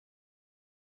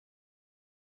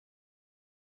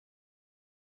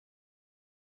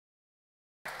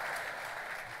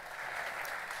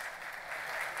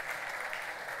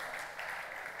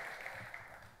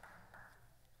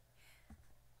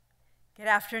Good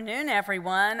afternoon,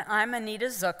 everyone. I'm Anita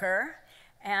Zucker,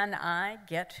 and I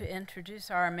get to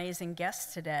introduce our amazing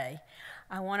guests today.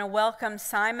 I want to welcome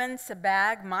Simon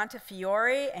Sebag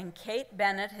Montefiore and Kate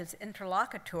Bennett, his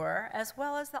interlocutor, as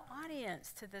well as the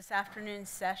audience to this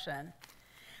afternoon's session.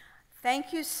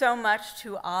 Thank you so much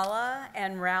to Ala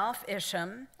and Ralph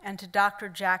Isham and to Dr.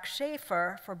 Jack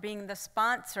Schaefer for being the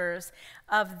sponsors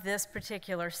of this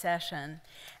particular session.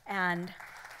 And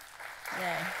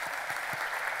yay.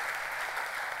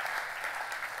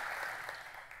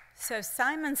 So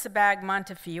Simon Sebag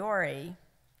Montefiore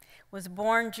was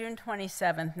born June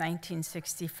 27,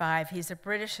 1965. He's a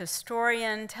British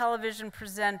historian, television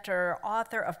presenter,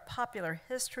 author of popular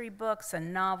history books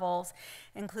and novels,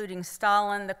 including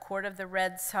Stalin, The Court of the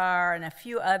Red Tsar, and a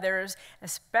few others,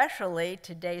 especially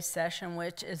today's session,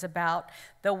 which is about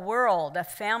the world, a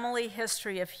family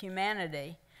history of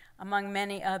humanity, among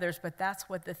many others, but that's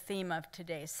what the theme of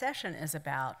today's session is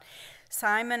about.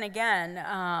 Simon, again,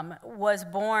 was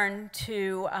born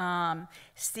to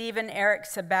Stephen Eric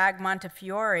Sebag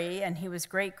Montefiore, and he was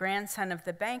great-grandson of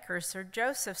the banker Sir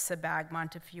Joseph Sebag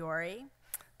Montefiore,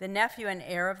 the nephew and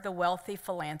heir of the wealthy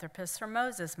philanthropist Sir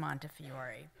Moses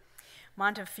Montefiore.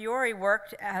 Montefiore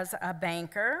worked as a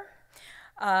banker,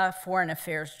 foreign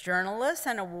affairs journalist,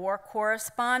 and a war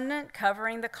correspondent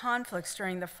covering the conflicts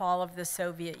during the fall of the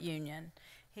Soviet Union.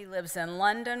 He lives in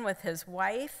London with his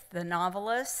wife, the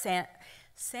novelist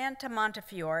Santa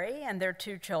Montefiore, and their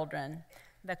two children.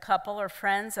 The couple are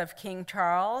friends of King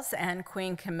Charles and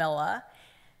Queen Camilla,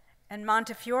 and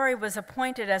Montefiore was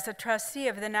appointed as a trustee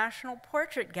of the National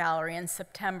Portrait Gallery in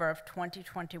September of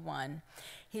 2021.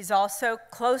 He's also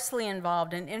closely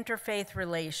involved in interfaith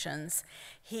relations.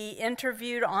 He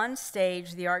interviewed on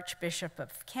stage the Archbishop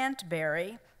of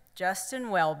Canterbury, Justin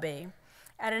Welby,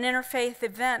 at an interfaith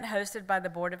event hosted by the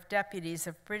Board of Deputies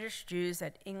of British Jews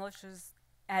at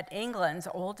England's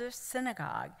oldest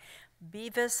synagogue,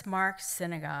 Bevis Marks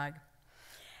Synagogue.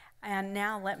 And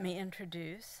now let me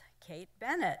introduce Kate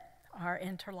Bennett, our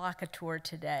interlocutor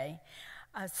today.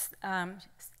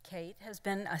 Kate has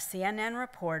been a CNN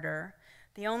reporter,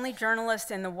 the only journalist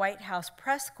in the White House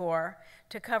press corps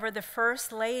to cover the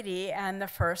First Lady and the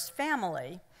First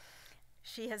Family.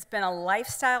 She has been a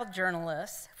lifestyle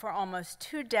journalist for almost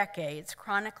 2 decades,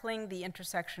 chronicling the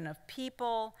intersection of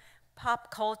people,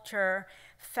 pop culture,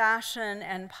 fashion,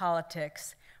 and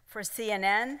politics. For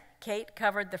CNN, Kate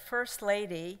covered the First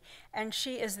Lady, and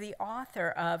she is the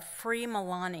author of Free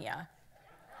Melania.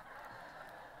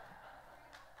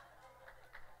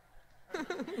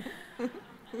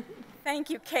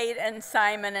 Thank you, Kate and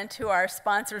Simon, and to our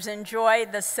sponsors. Enjoy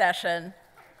the session.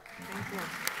 Thank you.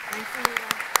 Thanks, Anita.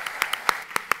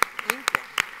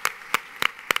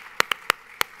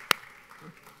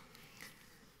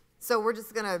 So we're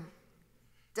just going to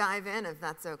dive in, if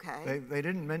that's okay. They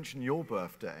didn't mention your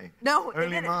birthday. No,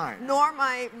 only mine. Nor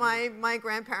my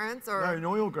grandparents, or no,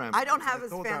 nor your grandparents. I don't have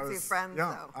as fancy friends,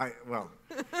 though.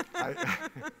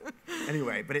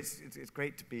 Anyway, but it's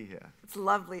great to be here. It's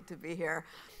lovely to be here.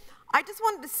 I just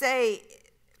wanted to say,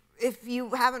 if you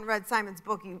haven't read Simon's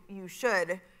book, you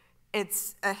should.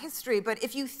 It's a history, but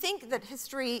if you think that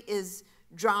history is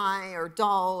dry or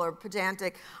dull or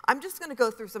pedantic, I'm just going to go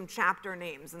through some chapter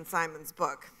names in Simon's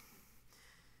book.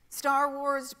 Star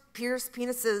Wars, pierced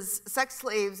penises, sex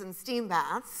slaves, and steam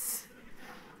baths.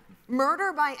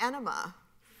 Murder by enema.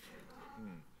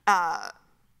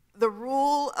 The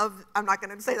rule of, I'm not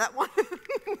going to say that one.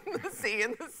 The sea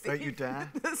and the sea. Don't you dare.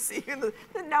 The sea and the,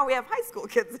 now we have high school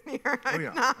kids in here. Oh,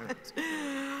 yeah.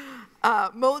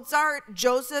 Not. Mozart,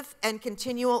 Joseph, and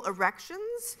continual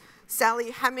erections.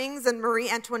 Sally Hemings and Marie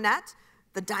Antoinette,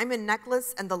 The Diamond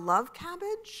Necklace and the Love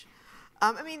Cabbage.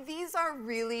 I mean, these are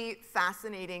really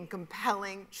fascinating,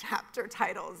 compelling chapter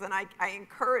titles, and I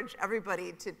encourage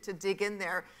everybody to dig in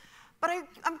there. But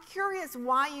I'm curious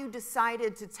why you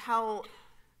decided to tell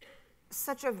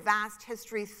such a vast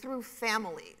history through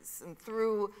families and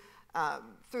through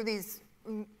these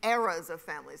eras of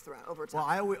families throughout over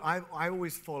time. Well, I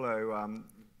always follow,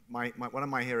 one of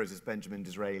my heroes is Benjamin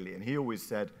Disraeli, and he always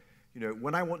said, you know,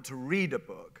 when I want to read a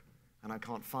book and I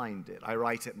can't find it, I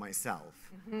write it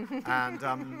myself.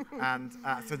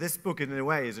 So this book, in a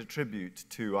way, is a tribute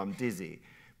to Dizzy,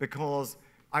 because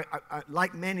I,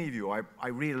 like many of you, I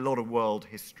read a lot of world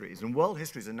histories, and world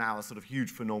histories are now a sort of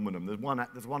huge phenomenon.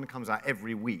 There's one that comes out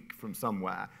every week from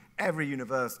somewhere. Every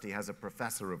university has a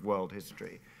professor of world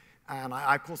history. And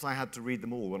of course, I had to read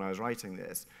them all when I was writing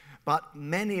this. But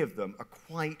many of them are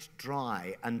quite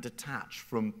dry and detached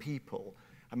from people.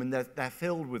 I mean, they're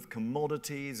filled with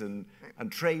commodities and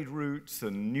trade routes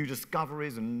and new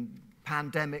discoveries and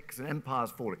pandemics and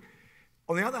empires falling.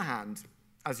 On the other hand,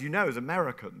 as you know, as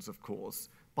Americans, of course,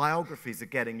 biographies are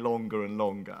getting longer and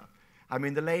longer. I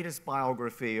mean, the latest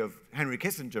biography of Henry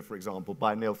Kissinger, for example,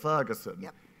 by Neil Ferguson,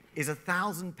 is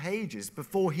 1,000 pages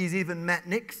before he's even met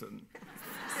Nixon.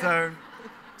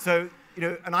 So, you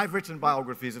know, and I've written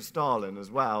biographies of Stalin as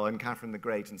well, and Catherine the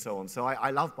Great and so on, so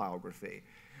I love biography.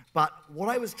 But what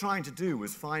I was trying to do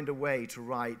was find a way to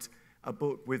write a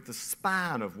book with the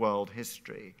span of world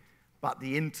history, but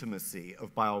the intimacy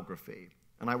of biography.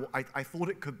 And I thought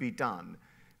it could be done.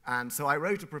 And so I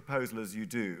wrote a proposal, as you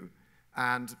do,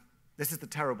 and this is the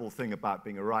terrible thing about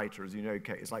being a writer, as you know,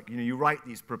 Kate. It's like, you know, you write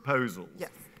these proposals,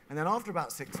 and then after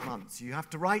about 6 months, you have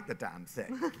to write the damn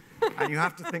thing, and you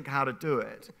have to think how to do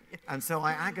it. And so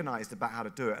I agonized about how to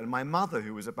do it. And my mother,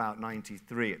 who was about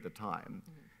 93 at the time,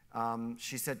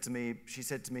 she said to me,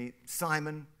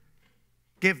 Simon,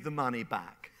 give the money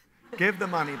back. Give the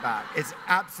money back.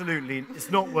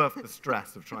 It's not worth the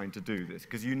stress of trying to do this,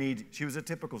 because she was a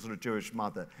typical sort of Jewish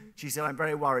mother. She said, I'm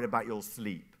very worried about your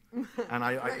sleep. And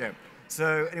you know.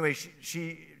 So anyway,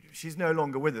 she's no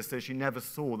longer with us, so she never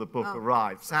saw the book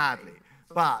arrive, sadly.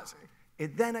 But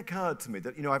it then occurred to me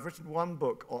that, you know, I've written one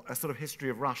book, a sort of history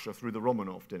of Russia through the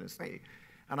Romanov dynasty,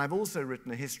 and I've also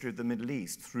written a history of the Middle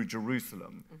East through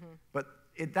Jerusalem. But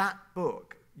that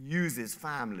book uses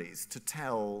families to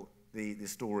tell the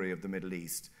story of the Middle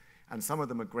East. And some of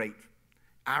them are great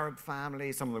Arab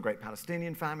families, some of them are great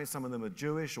Palestinian families, some of them are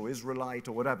Jewish or Israelite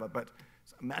or whatever,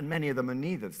 and many of them are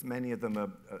neither. Many of them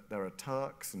there are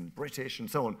Turks and British and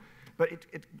so on. But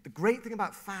the great thing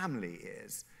about family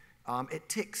is it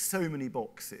ticks so many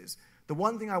boxes. The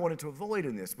one thing I wanted to avoid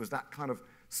in this was that kind of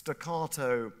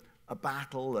staccato, a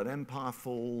battle, an empire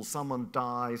falls, someone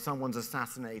dies, someone's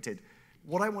assassinated.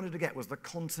 What I wanted to get was the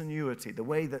continuity, the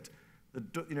way that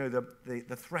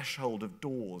the threshold of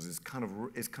doors is kind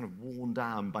of worn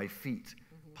down by feet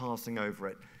passing over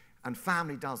it. And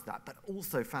family does that, but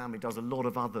also family does a lot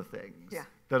of other things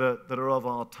that are of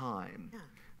our time.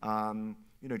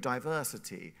 You know,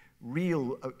 diversity,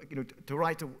 real, you know, to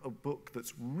write a book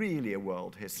that's really a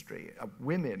world history, of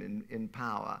women in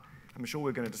power. I'm sure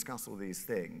we're going to discuss all these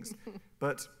things.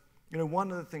 But, you know, one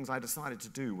of the things I decided to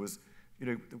do was, you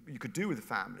know, you could do with the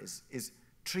families is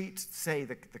treat, say,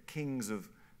 the kings of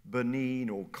Benin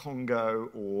or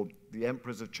Congo or the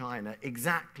emperors of China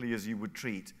exactly as you would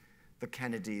treat the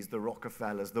Kennedys, the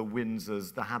Rockefellers, the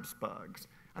Windsors, the Habsburgs.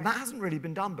 And that hasn't really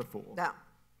been done before. No.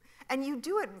 And you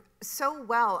do it so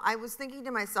well. I was thinking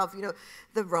to myself, you know,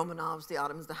 the Romanovs, the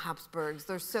Ottomans, the Habsburgs,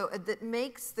 that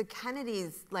makes the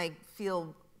Kennedys, like,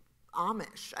 feel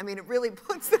Amish. I mean, it really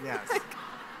puts them, really,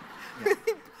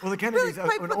 well, the Kennedys,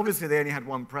 obviously they only had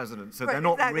one president, so they're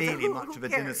not really much of a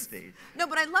dynasty. No,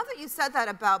 but I love that you said that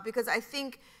about, because I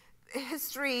think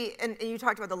history, and you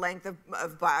talked about the length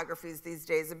of biographies these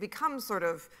days, it becomes sort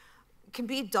of, can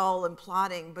be dull and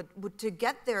plodding, but to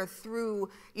get there through,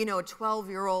 you know, a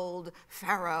 12-year-old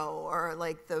pharaoh, or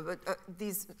like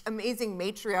these amazing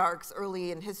matriarchs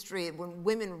early in history when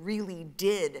women really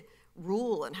did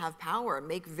rule and have power and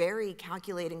make very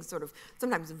calculating, sort of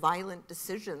sometimes violent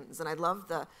decisions. And I love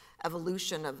the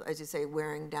evolution of, as you say,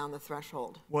 wearing down the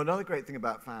threshold. Well, another great thing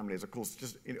about families, of course,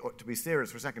 just, you know, to be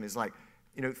serious for a second, is like,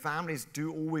 you know, families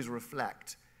do always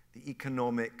reflect the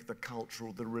economic, the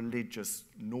cultural, the religious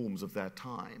norms of their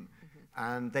time.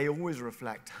 And they always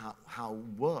reflect how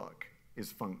work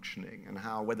is functioning, and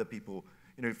how, whether people,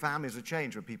 you know, families have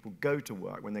changed when people go to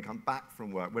work, when they come back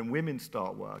from work, when women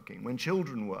start working, when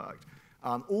children worked.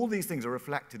 All these things are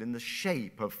reflected in the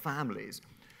shape of families.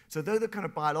 So though the kind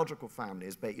of biological family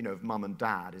is, you know, of mum and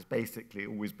dad, has basically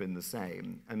always been the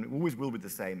same, and always will be the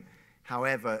same,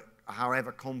 however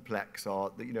complex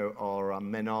our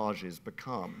menages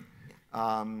become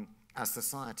as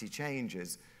society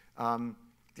changes.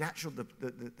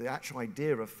 The actual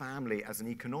idea of family as an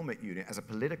economic unit, as a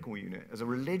political unit, as a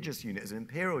religious unit, as an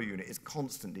imperial unit is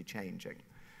constantly changing.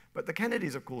 But the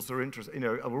Kennedys, of course, are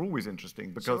always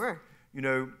interesting because, you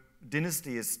know,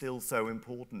 dynasty is still so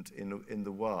important in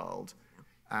the world,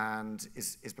 and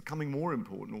is becoming more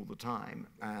important all the time.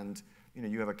 And, you know,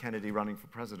 you have a Kennedy running for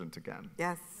president again.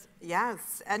 Yes,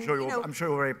 yes. And I'm sure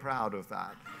you're very proud of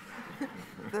that.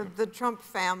 The Trump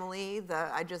family,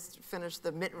 I just finished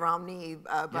the Mitt Romney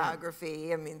biography.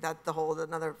 Yeah. I mean,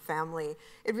 another family.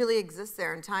 It really exists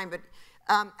there in time. But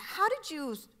how did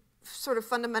you sort of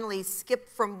fundamentally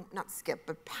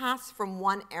pass from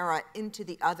one era into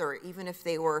the other, even if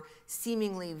they were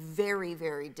seemingly very,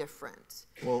 very different?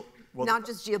 Well, not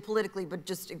just geopolitically, but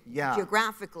just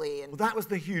geographically. And well, that was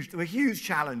there were huge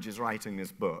challenges writing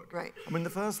this book. Right. I mean, the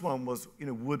first one was, you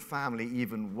know, would family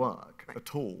even work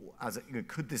at all?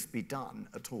 Could this be done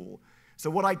at all? So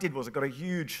what I did was I got a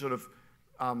huge sort of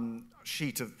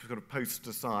sheet of sort of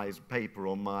poster-sized paper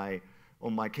on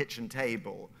my kitchen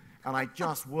table, and I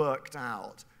just worked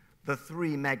out the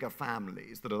 3 mega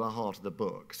families that are the heart of the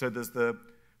book. So there's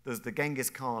the Genghis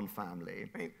Khan family,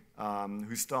 right,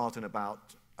 who start in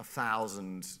about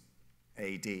 1000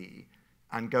 AD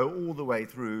and go all the way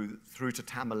through to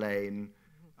Tamerlane,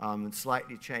 and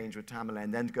slightly change with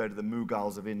Tamerlane, then go to the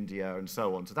Mughals of India and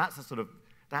so on. So that's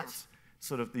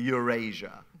sort of the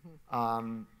Eurasia.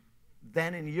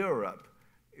 Then in Europe,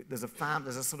 there's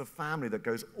a sort of family that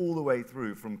goes all the way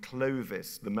through from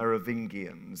Clovis, the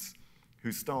Merovingians,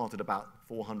 who started about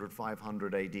 400,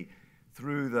 500 AD,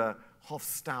 through the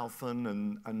Hofstaufen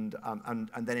and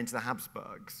then into the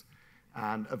Habsburgs,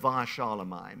 and via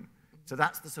Charlemagne. So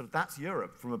that's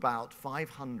Europe from about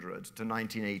 500 to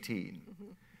 1918.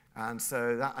 And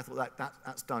so I thought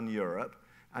that's done Europe.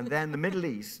 And then the Middle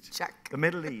East. Check. The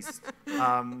Middle East,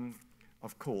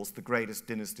 of course, the greatest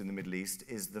dynasty in the Middle East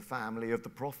is the family of the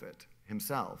Prophet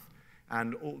himself.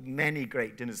 And many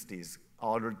great dynasties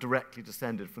are directly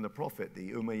descended from the Prophet,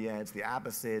 the Umayyads, the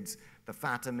Abbasids, the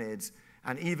Fatimids,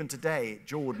 and even today,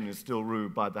 Jordan is still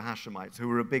ruled by the Hashemites, who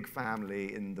were a big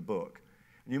family in the book.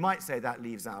 And you might say that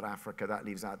leaves out Africa, that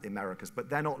leaves out the Americas, but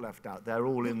they're not left out. They're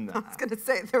all in there. I was going to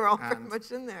say, they're all pretty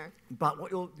much in there. But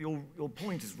what your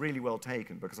point is really well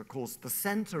taken, because, of course, the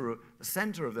center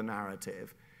of the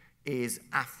narrative is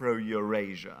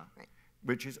Afro-Eurasia, right,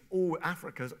 which is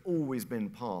Africa's always been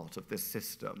part of this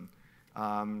system.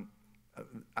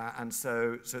 And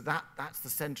so that's the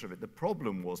center of it. The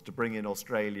problem was to bring in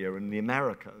Australia and the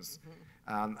Americas.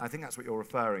 I think that's what you're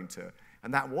referring to.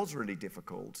 And that was really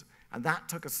difficult. And that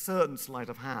took a certain sleight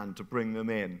of hand to bring them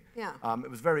in. Yeah. It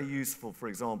was very useful, for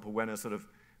example, when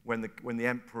the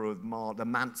emperor of the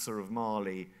Mansa of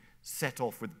Mali set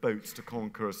off with boats to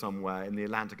conquer somewhere in the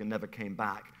Atlantic and never came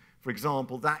back. For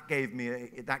example, that gave me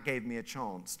a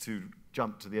chance to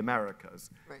jump to the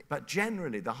Americas. Right. But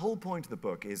generally, the whole point of the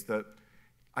book is that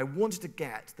I wanted to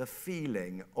get the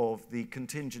feeling of the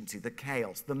contingency, the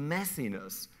chaos, the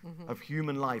messiness of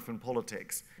human life and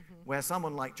politics, where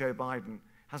someone like Joe Biden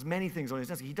has many things on his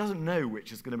desk. He doesn't know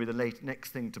which is going to be the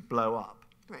next thing to blow up.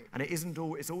 Right. And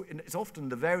it's often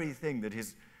the very thing that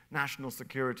his national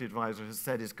security advisor has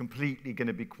said is completely going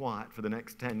to be quiet for the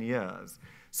next 10 years.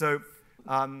 So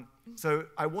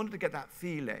I wanted to get that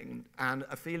feeling, and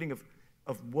a feeling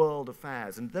of world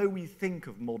affairs. And though we think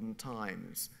of modern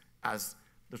times as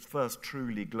the first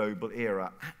truly global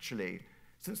era, actually,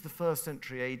 since the 1st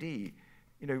century AD,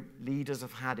 leaders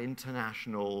have had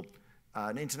international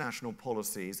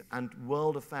policies, and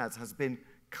world affairs has been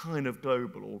kind of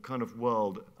global or kind of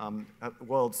world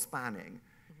spanning.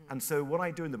 And so what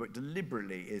I do in the book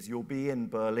deliberately is you'll be in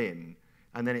Berlin,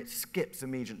 and then it skips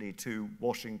immediately to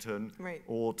Washington, right,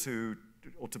 or to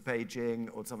Beijing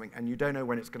or something, and you don't know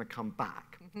when it's going to come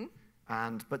back.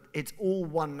 But it's all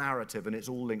one narrative, and it's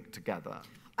all linked together.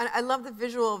 I love the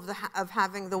visual of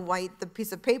having the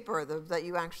piece of paper that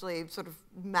you actually sort of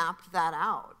mapped that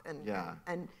out.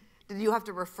 And did you have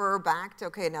to refer back to,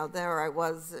 okay, now there I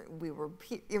was,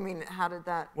 how did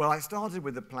that? Well, I started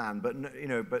with the plan, but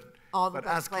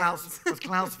as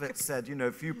Clausewitz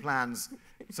said, few plans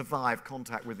survive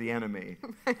contact with the enemy,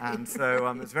 right. And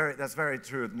so that's very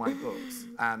true with my books.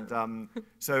 And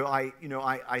so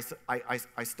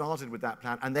I started with that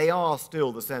plan, and they are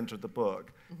still the center of the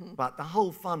book. But the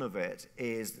whole fun of it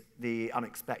is the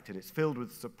unexpected. It's filled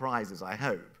with surprises, I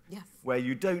hope. Yes. Where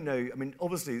you don't know. I mean,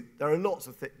 obviously, there are lots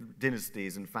of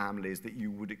dynasties and families that you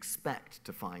would expect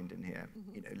to find in here.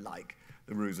 Like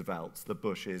the Roosevelts, the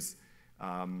Bushes,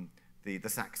 the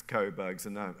Saxe-Coburgs,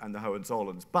 and the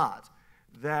Hohenzollerns. But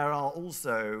there are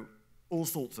also all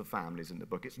sorts of families in the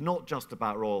book. It's not just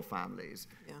about royal families.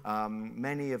 Yeah.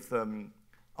 Many of them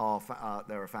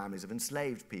there are families of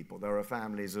enslaved people. There are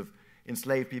families of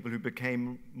enslaved people who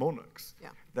became monarchs.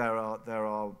 Yeah. There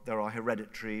are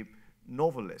hereditary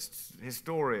novelists,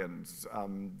 historians,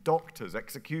 doctors,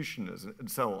 executioners,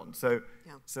 and so on. So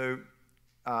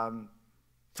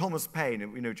Thomas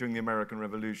Paine, during the American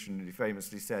Revolution, he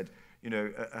famously said,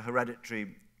 a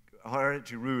hereditary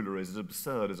ruler is as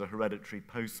absurd as a hereditary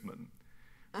postman.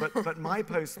 But my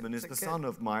postman is the son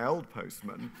of my old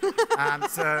postman, and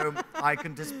so I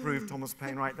can disprove Thomas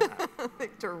Paine right there.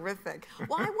 Terrific.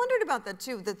 Well, I wondered about that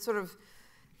too. That sort of,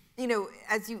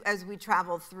 as we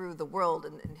travel through the world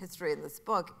and history in this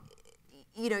book,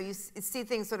 you see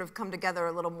things sort of come together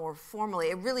a little more formally.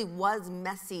 It really was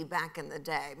messy back in the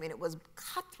day. I mean, it was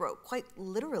cutthroat, quite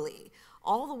literally,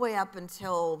 all the way up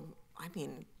until,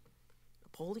 Napoleon.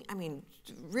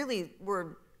 Really,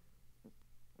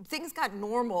 things got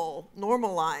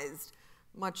normalized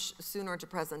much sooner to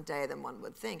present day than one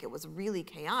would think. It was really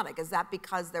chaotic. Is that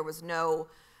because there was no,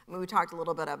 I mean, we talked a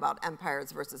little bit about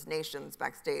empires versus nations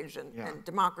backstage and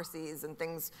democracies and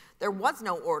things. There was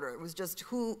no order. It was just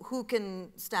who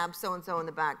can stab so-and-so in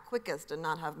the back quickest and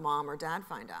not have mom or dad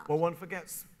find out. Well,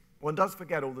 one does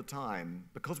forget all the time,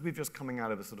 because we've just coming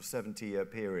out of a sort of 70-year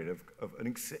period of an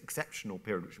exceptional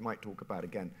period, which we might talk about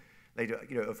again later,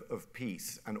 of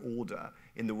peace and order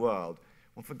in the world.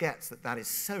 One forgets that that is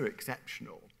so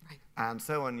exceptional and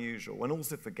so unusual. One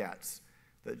also forgets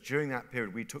that during that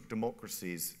period we took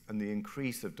democracies and the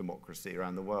increase of democracy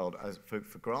around the world as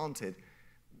for granted,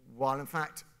 while in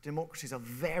fact democracies are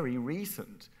very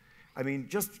recent. I mean,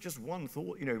 just one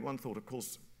thought, of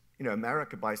course,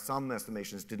 America by some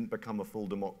estimations didn't become a full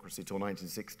democracy till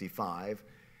 1965.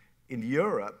 In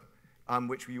Europe,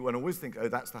 which one always think, oh,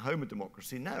 that's the home of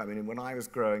democracy. No, I mean, when I was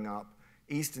growing up,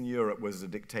 Eastern Europe was a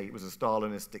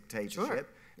Stalinist dictatorship. Sure.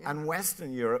 Yeah. And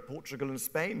Western Europe, Portugal and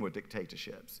Spain were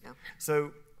dictatorships. Yeah.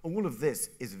 So all of this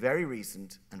is very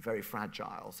recent and very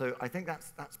fragile. So I think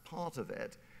that's part of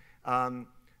it.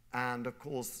 And of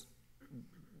course,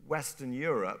 Western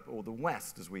Europe, or the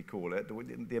West as we call it,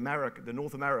 the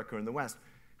North America and the West,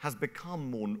 has become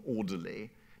more orderly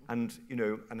and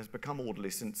has become orderly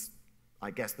since,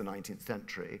 I guess, the 19th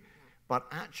century. But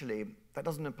actually, that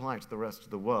doesn't apply to the rest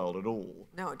of the world at all.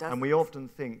 No, it doesn't. And we often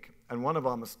think, and one of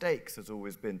our mistakes has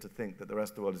always been to think that the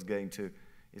rest of the world is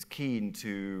keen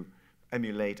to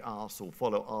emulate us or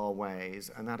follow our ways,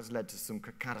 and that has led to some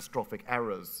catastrophic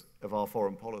errors of our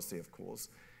foreign policy, of course.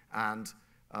 And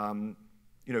when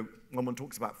one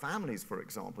talks about families, for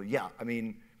example, I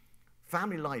mean,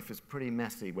 family life is pretty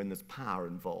messy when there's power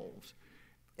involved.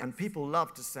 And people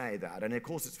love to say that, and of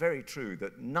course it's very true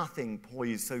that nothing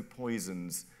so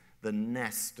poisons the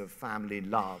nest of family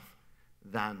love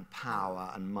than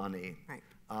power and money. Right.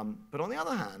 But on the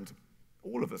other hand,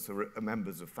 all of us are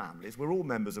members of families. We're all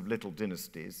members of little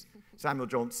dynasties. Samuel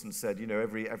Johnson said,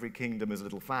 every kingdom is a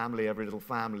little family, every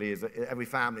family is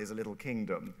a little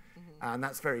kingdom. And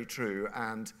that's very true.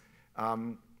 And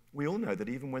we all know that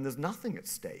even when there's nothing at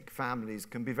stake, families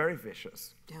can be very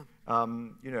vicious. Yeah.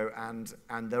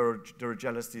 And there are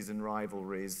jealousies and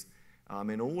rivalries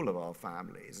in all of our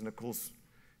families. And of course,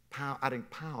 adding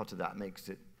power to that makes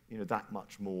it that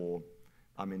much more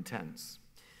intense.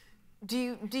 Do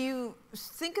you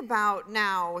think about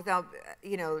now, without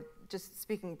just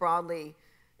speaking broadly,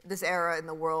 this era in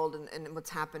the world and what's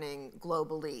happening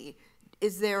globally?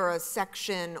 Is there a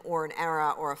section or an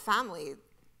era or a family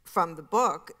from the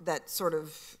book that sort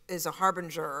of is a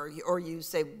harbinger, or you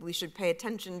say we should pay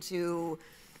attention to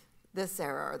this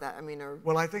era or that? I mean, or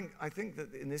well, I think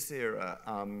that in this era,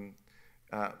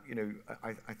 I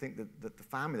think that the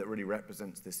family that really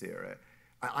represents this era.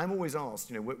 I'm always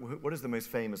asked, what is the most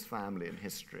famous family in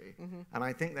history? And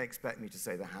I think they expect me to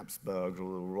say the Habsburgs or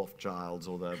the Rothschilds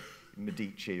or the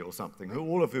Medici or something,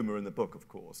 all of whom are in the book, of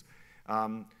course.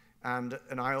 And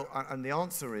the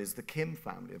answer is the Kim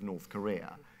family of North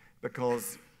Korea,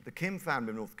 because the Kim family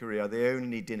of North Korea are the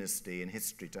only dynasty in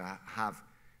history to have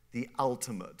the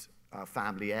ultimate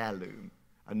family heirloom,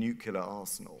 a nuclear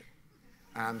arsenal.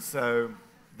 And so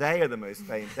they are the most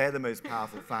famous, they're the most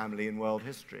powerful family in world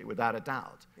history, without a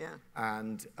doubt. Yeah.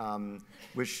 And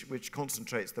which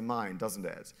concentrates the mind, doesn't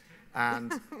it?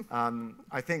 And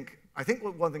I think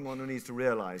one thing one needs to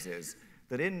realize is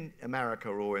that in America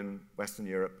or in Western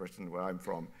Europe, Britain, where I'm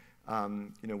from,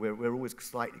 we're always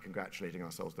slightly congratulating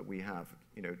ourselves that we have,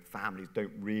 families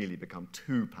don't really become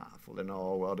too powerful in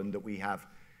our world, and that we have,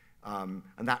 and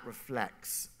that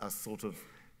reflects a sort of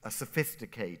a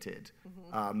sophisticated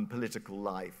political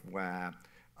life where,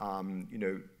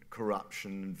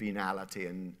 corruption and venality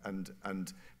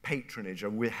and patronage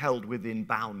are held within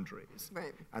boundaries.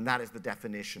 Right. And that is the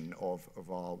definition of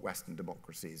our Western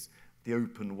democracies, the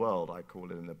open world, I call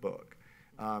it in the book.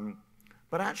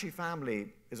 But actually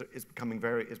family is becoming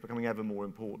ever more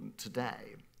important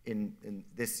today in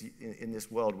this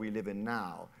world we live in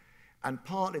now. And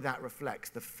partly that reflects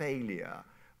the failure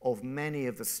of many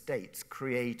of the states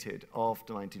created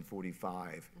after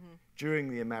 1945,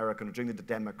 during the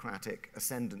democratic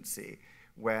ascendancy,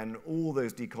 when all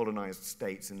those decolonized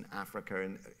states in Africa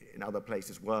and in other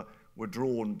places were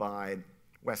drawn by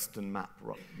Western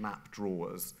map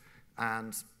drawers,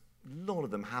 and a lot of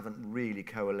them haven't really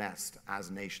coalesced as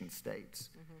nation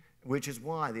states, which is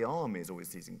why the army is always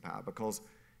seizing power, because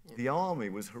the army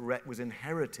was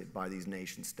inherited by these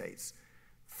nation states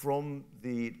from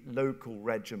the local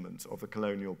regiments of the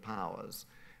colonial powers.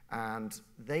 And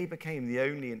they became the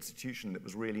only institution that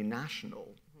was really national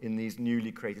in these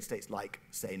newly created states, like,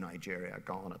 say, Nigeria,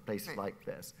 Ghana, places like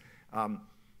this.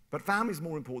 But family is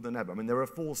more important than ever. I mean, there are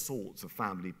 4 sorts of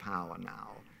family power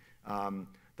now.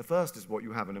 The first is what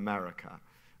you have in America,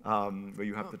 where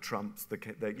you have the Trumps, the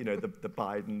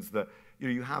Bidens,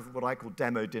 you have what I call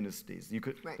demo dynasties.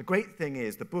 The great thing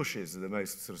is the Bushes are the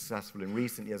most successful in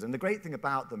recent years, and the great thing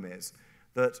about them is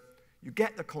that you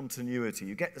get the continuity,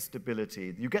 you get the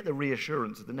stability, you get the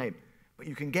reassurance of the name, but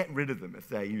you can get rid of them if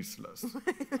they're useless,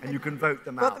 and you can vote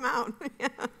them out. Vote them out. Yeah.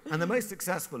 And the most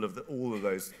successful of all of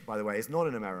those, by the way, is not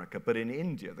in America, but in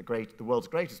India, the world's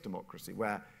greatest democracy,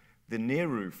 where the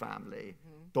Nehru family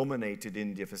dominated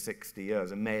India for 60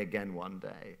 years and may again one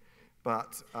day.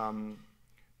 But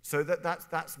so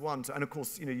that's one. And of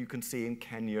course, you can see in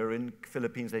Kenya, in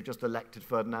Philippines, they just elected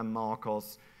Ferdinand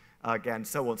Marcos again,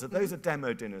 so on. So those are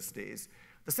demo dynasties.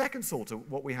 The second sort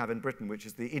of what we have in Britain, which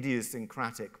is the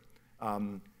idiosyncratic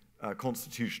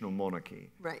constitutional monarchy.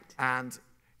 Right. And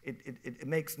it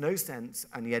makes no sense,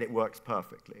 and yet it works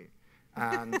perfectly.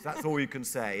 And that's all you can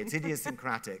say. It's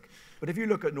idiosyncratic. But if you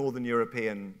look at Northern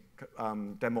European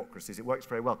democracies, it works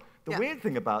very well. The weird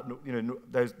thing about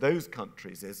those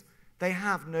countries is they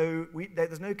have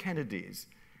there's no Kennedys,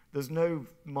 there's no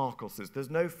Marcoses, there's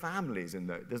no families in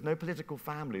those. There's no political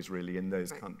families really in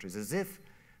those countries, as if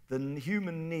the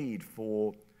human need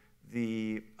for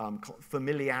the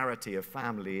familiarity of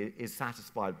family is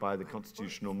satisfied by the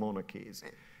constitutional monarchies.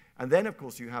 And then, of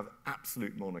course, you have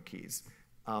absolute monarchies,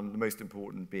 the most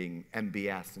important being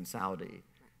MBS in Saudi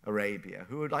Arabia,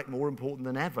 who are more important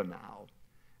than ever now,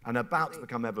 and about to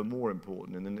become ever more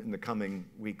important in the coming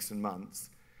weeks and months.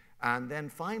 And then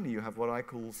finally, you have what I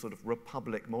call sort of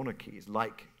republic monarchies,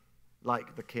 like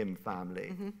the Kim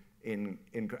family. And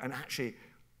actually,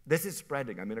 this is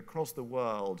spreading. I mean, across the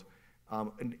world,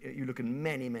 and you look in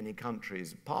many, many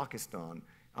countries, Pakistan,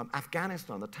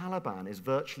 Afghanistan, the Taliban is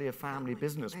virtually a family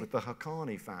business with the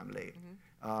Haqqani family.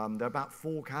 There are about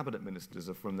 4 cabinet ministers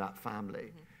are from that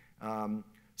family.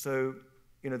 So,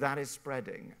 that is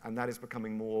spreading, and that is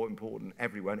becoming more important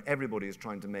everywhere, and everybody is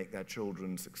trying to make their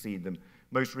children succeed them.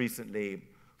 Most recently,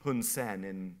 Hun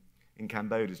Sen in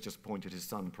Cambodia has just appointed his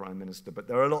son prime minister, but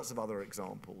there are lots of other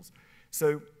examples.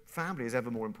 So family is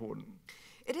ever more important.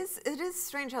 It is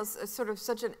strange how sort of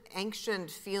such an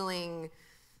ancient feeling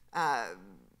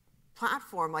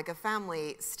platform like a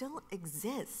family still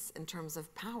exists in terms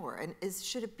of power. And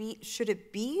should it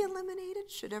be eliminated?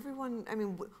 Should everyone? I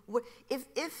mean,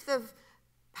 if the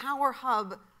power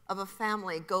hub of a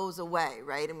family goes away,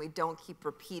 right, and we don't keep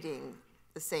repeating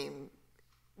the same,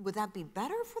 would that be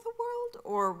better for the world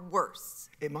or worse?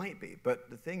 It might be, but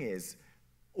the thing is,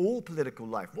 all political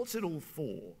life, what's it all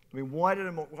for? I mean, why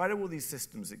do all these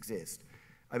systems exist?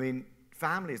 I mean,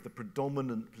 family is the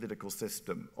predominant political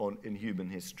system in human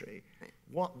history. Right.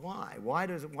 Why? Why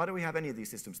do we have any of these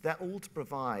systems? They're all to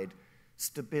provide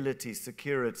stability,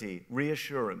 security,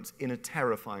 reassurance in a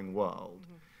terrifying world.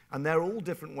 And there are all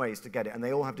different ways to get it, and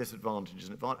they all have disadvantages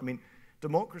and advantages. I mean,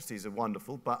 democracies are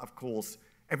wonderful, but of course,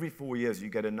 every 4 years you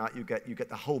get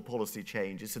the whole policy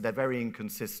changes, so they're very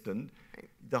inconsistent. Right.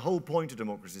 The whole point of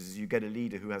democracies is you get a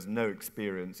leader who has no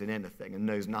experience in anything and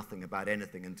knows nothing about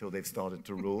anything until they've started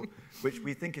to rule, which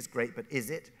we think is great, but is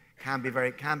it? Can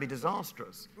be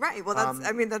disastrous. Right. Well, that's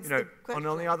the question.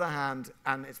 On the other hand,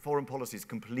 and its foreign policy is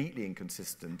completely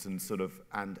inconsistent and sort of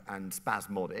and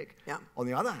spasmodic. Yeah. On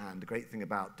the other hand, the great thing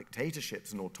about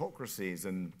dictatorships and autocracies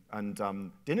and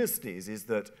dynasties is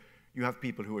that you have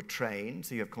people who are trained,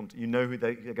 so you know who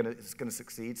is going to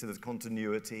succeed. So there's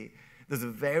continuity. There's a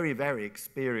very, very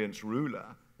experienced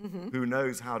ruler who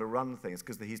knows how to run things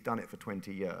because he's done it for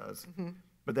 20 years.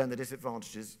 But then the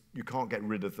disadvantage is you can't get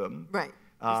rid of them. Right.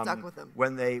 You're stuck with them.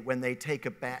 When they take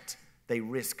a bet, they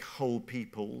risk whole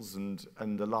peoples and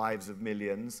the lives of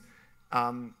millions,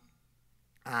 and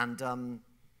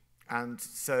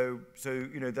so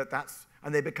that's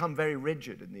and they become very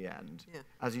rigid in the end,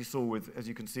 as you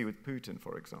can see with Putin,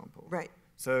 for example. Right.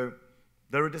 So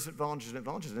there are disadvantages and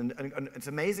advantages, and it's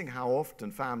amazing how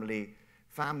often family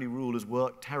rulers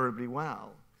work terribly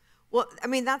well. Well, I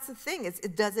mean, that's the thing.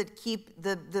 Does it keep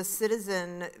the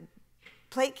citizen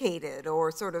placated or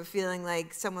sort of feeling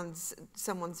like someone's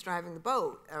driving the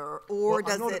boat, or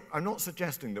does it? I'm not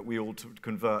suggesting that we all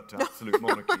convert to absolute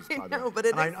monarchies, by the way.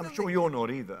 But I'm sure you're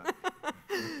not either.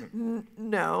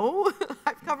 No,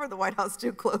 I've covered the White House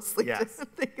too closely to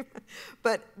think about.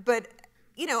 But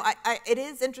it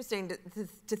is interesting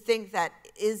to think that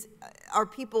are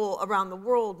people around the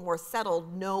world more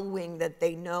settled, knowing that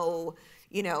they know,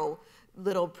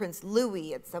 little Prince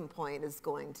Louis at some point is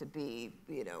going to be,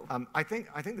 I think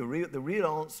the real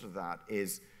answer to that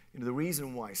is the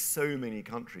reason why so many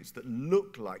countries that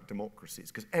look like democracies,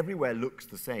 because everywhere looks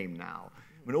the same now.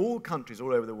 I mean, all countries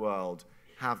all over the world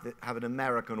have an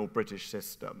American or British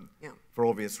system, yeah, for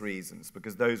obvious reasons,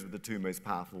 because those were the two most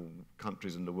powerful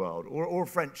countries in the world, or a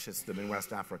French system in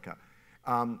West Africa.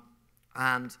 And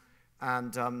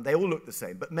they all look the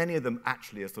same, but many of them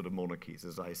actually are sort of monarchies,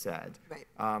 as I said. Right.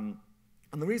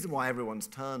 And the reason why everyone's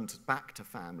turned back to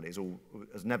families, or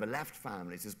has never left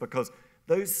families, is because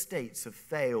those states have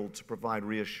failed to provide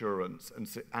reassurance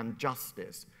and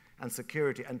justice and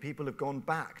security, and people have gone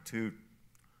back to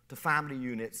family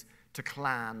units, to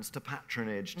clans, to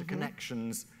patronage, to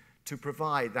connections, to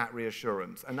provide that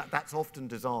reassurance. And that's often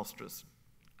disastrous.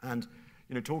 And,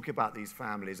 you know, talking about these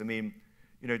families, I mean,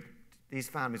 you know, these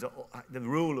families the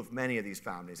rule of many of these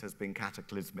families has been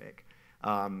cataclysmic.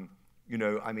 You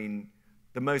know, I mean,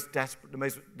 the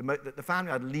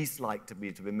family I'd least like to be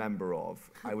a member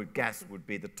of, I would guess, would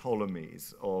be the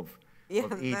Ptolemies of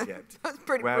Egypt. That's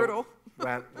pretty brutal.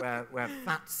 Where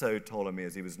Fatso Ptolemy,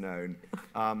 as he was known,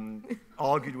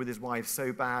 argued with his wife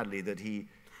so badly that he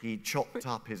chopped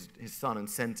up his son and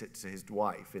sent it to his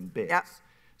wife in bits. Yep.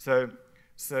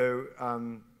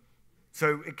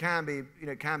 So it can be, you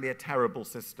know, it can be a terrible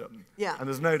system. Yeah. And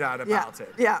there's no doubt about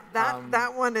it. Yeah,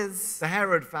 that one is. The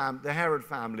Herod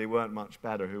family weren't much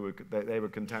better. They were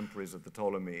contemporaries of the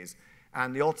Ptolemies,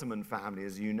 and the Ottoman family,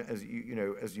 as you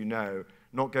know,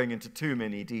 not going into too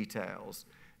many details,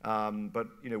 but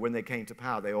you know, when they came to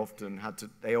power, they often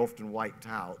wiped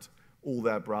out all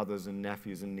their brothers and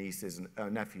nephews and nieces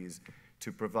and nephews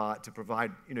to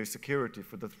provide you know, security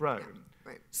for the throne.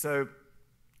 Yeah, right. So.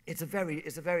 It's a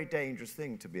very dangerous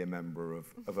thing to be a member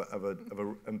of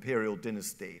an imperial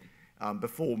dynasty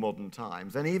before modern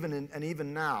times, and even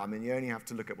now. I mean, you only have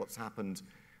to look at what's happened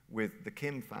with the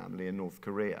Kim family in North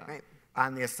Korea, right,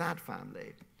 and the Assad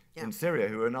family in Syria,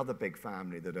 who are another big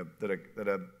family that are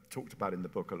talked about in the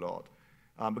book a lot,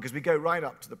 because we go right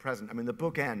up to the present. I mean, the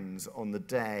book ends on the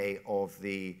day of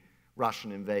the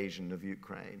Russian invasion of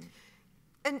Ukraine.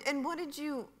 And what did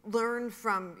you learn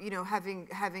from, you know,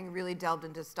 having really delved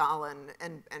into Stalin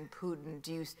and Putin?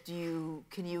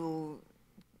 Can you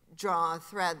draw a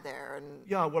thread there? And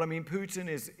yeah, well, I mean, Putin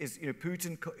is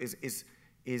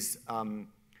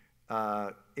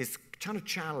kind of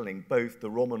channeling both the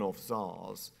Romanov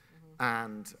Tsars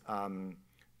and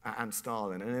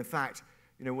Stalin. And in fact,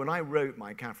 you know, when I wrote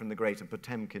my Catherine the Great and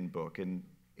Potemkin book in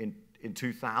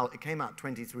 2000, it came out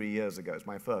 23 years ago. It's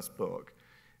my first book.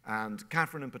 And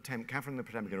Catherine and the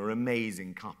Potemkin are an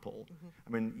amazing couple. I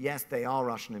mean, yes, they are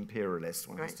Russian imperialists,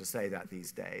 one has to say that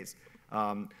these days,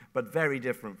 but very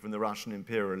different from the Russian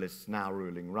imperialists now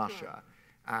ruling Russia.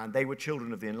 And they were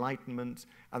children of the Enlightenment,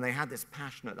 and they had this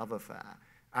passionate love affair.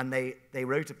 And they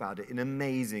wrote about it in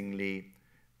amazingly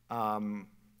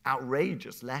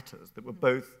outrageous letters that were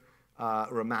both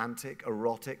romantic,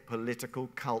 erotic, political,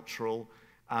 cultural,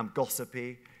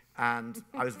 gossipy. And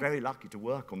I was very lucky to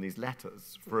work on these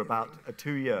letters for about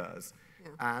 2 years.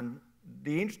 Yeah. And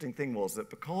the interesting thing was that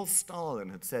because Stalin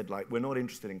had said, like, we're not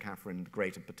interested in Catherine the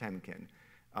Great and Potemkin,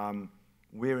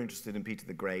 we're interested in Peter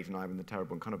the Great and Ivan the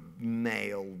Terrible, and kind of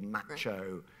male,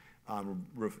 macho,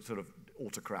 sort of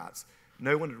autocrats.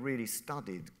 No one had really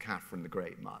studied Catherine the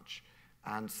Great much.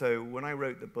 And so when I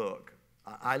wrote the book,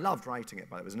 I loved writing it,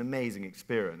 but it was an amazing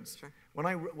experience. Sure.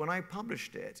 When I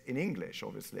published it, in English,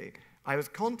 obviously, I was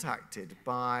contacted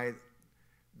by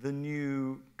the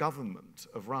new government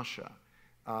of Russia.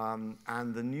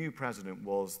 And the new president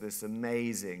was this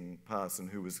amazing person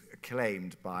who was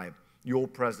acclaimed by your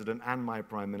president and my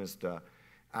prime minister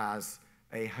as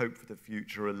a hope for the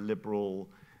future, a liberal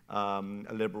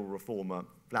reformer,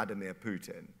 Vladimir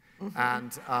Putin.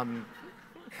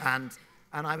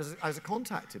 And I was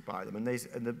contacted by them, and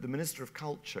the Minister of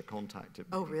Culture contacted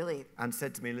me. Oh, really? And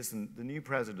said to me, listen, the new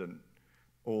president,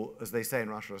 or as they say in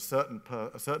Russia, a certain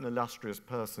illustrious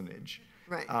personage,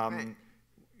 right,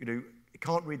 you know, you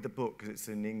can't read the book because it's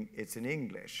in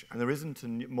English, and there isn't a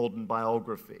modern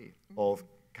biography of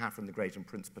Catherine the Great and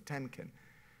Prince Potemkin,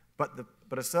 but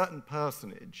a certain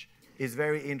personage is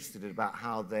very interested about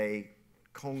how they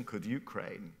conquered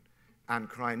Ukraine and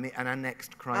Crimea and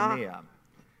annexed Crimea.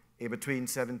 Between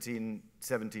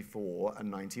 1774 and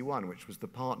 91, which was the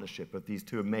partnership of these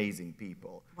two amazing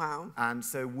people. Wow. And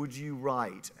so would you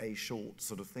write a short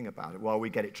sort of thing about it while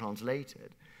we get it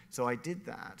translated? So I did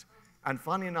that. And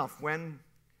funny enough,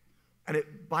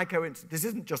 by coincidence, this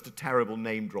isn't just a terrible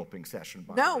name-dropping session,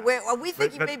 by the way. No, we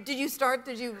think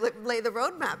did you lay the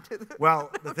roadmap to the...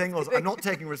 Well, the thing was, I'm not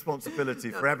taking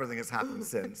responsibility for everything that's happened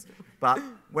since. But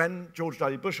when George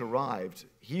W. Bush arrived,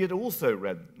 he had also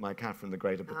read my Catherine the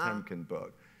Great and Potemkin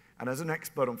book. And as an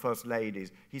expert on First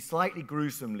Ladies, he slightly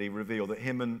gruesomely revealed that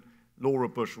him and Laura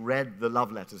Bush read the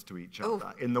love letters to each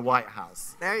other in the White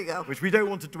House. There you go. Which we don't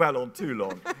want to dwell on too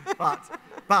long.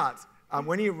 But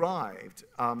when he arrived,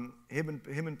 him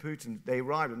and Putin, they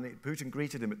arrived, and Putin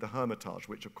greeted him at the Hermitage,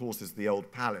 which of course is the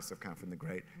old palace of Catherine the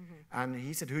Great. And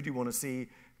he said, "Who do you want to see,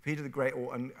 Peter the Great?"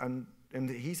 And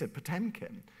he said,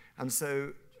 "Potemkin." And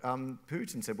so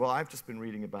Putin said, "Well, I've just been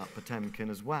reading about Potemkin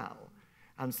as well."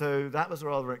 And so that was a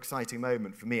rather exciting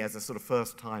moment for me as a sort of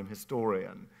first-time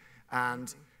historian.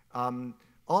 And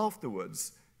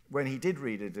afterwards, when he did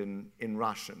read it in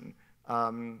Russian,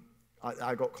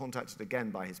 I got contacted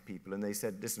again by his people, and they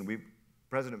said, "Listen,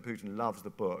 President Putin loves the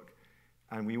book,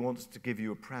 and we want to give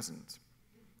you a present."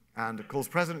 And of course,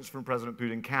 presents from President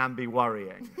Putin can be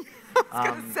worrying.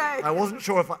 I was going to say. I wasn't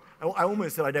sure if I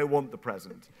almost said I don't want the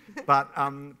present, but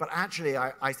actually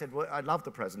I said, "Well, I love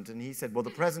the present," and he said, "Well, the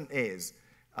present is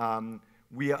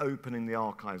we are opening the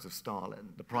archives of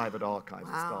Stalin, the private archives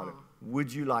of Stalin.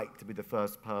 Would you like to be the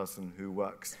first person who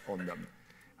works on them?"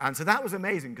 And so that was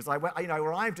amazing, because I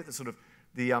arrived at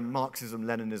the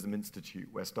Marxism-Leninism Institute,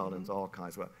 where Stalin's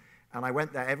archives were, and I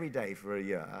went there every day for a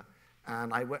year,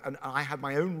 and I had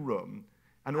my own room,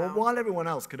 and while everyone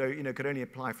else could only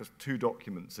apply for 2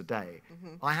 documents a day,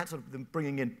 I had sort of them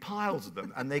bringing in piles of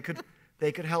them, and they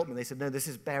could help me. They said, "No, this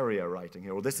is Beria writing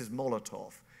here, or this is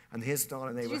Molotov, and here's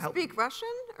Stalin." They Did would you help speak me.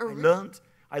 Russian? Or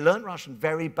I learned Russian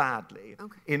very badly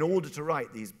in order to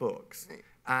write these books. Right.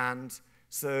 And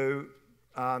so,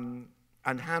 and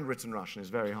handwritten Russian is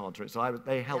very hard to read. So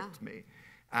they helped me.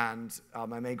 And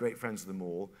I made great friends with them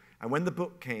all. And when the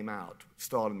book came out,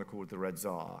 Stalin the Call of the Red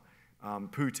Tsar,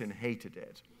 Putin hated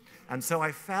it. And so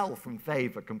I fell from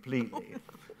favor completely.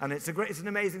 And it's an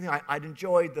amazing thing. I'd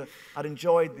enjoyed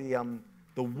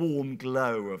the warm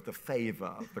glow of the favor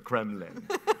of the Kremlin.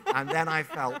 And then I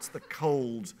felt the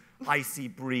cold, icy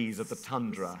breeze of the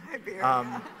tundra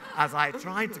as I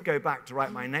tried to go back to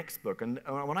write my next book. And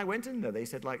when I went in there, they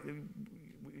said, like,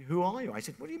 "Who are you?" I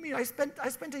said, "What do you mean? I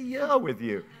spent a year with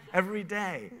you every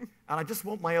day, and I just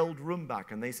want my old room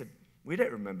back." And they said, "We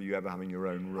don't remember you ever having your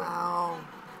own room." Wow.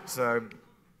 So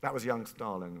that was Young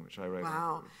Stalin, which I wrote.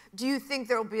 Wow. Do you think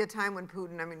there will be a time when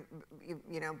Putin, I mean,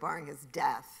 barring his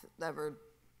death, ever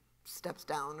steps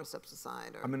down or steps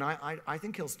aside? Or? I mean, I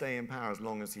think he'll stay in power as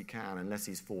long as he can, unless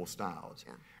he's forced out.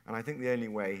 Yeah. And I think the only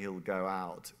way he'll go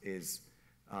out is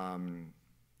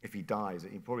if he dies.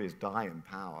 He probably is die in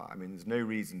power. I mean, there's no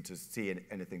reason to see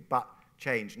anything but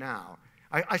change now.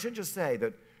 I should just say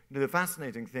that the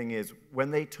fascinating thing is when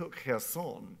they took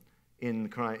Kherson in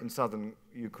southern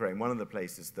Ukraine, one of the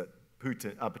places that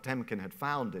Potemkin had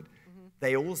founded,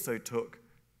 they also took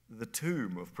the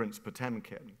tomb of Prince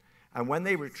Potemkin. And when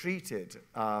they retreated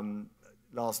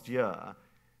last year,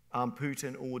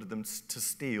 Putin ordered them to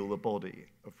steal the body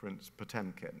of Prince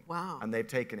Potemkin. Wow. And they've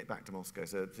taken it back to Moscow,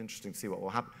 so it's interesting to see what will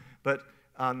happen. But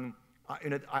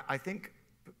I think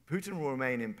Putin will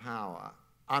remain in power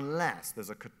unless there's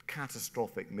a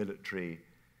catastrophic military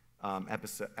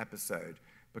episode,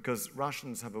 because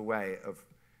Russians have a way of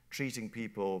treating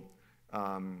people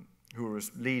who are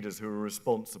leaders who are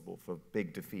responsible for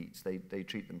big defeats. They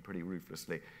treat them pretty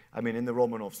ruthlessly. I mean, in the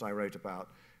Romanovs, I wrote about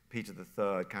Peter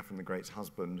III, Catherine the Great's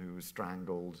husband, who was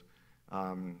strangled,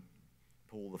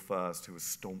 Paul I, who was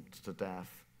stomped to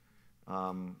death,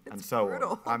 and so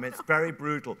brutal. on. I mean, it's very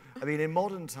brutal. I mean, in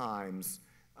modern times,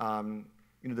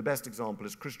 the best example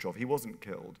is Khrushchev. He wasn't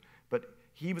killed, but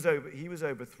he was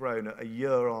overthrown a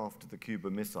year after the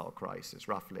Cuban Missile Crisis,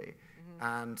 roughly.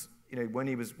 And when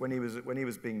he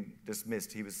was being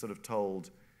dismissed, he was sort of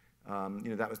told,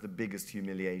 that was the biggest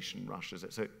humiliation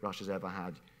Russia's ever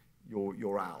had.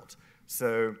 You're out.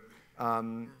 So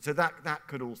that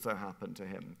could also happen to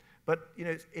him. But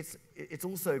it's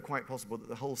also quite possible that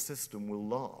the whole system will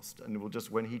last, and will just,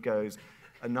 when he goes,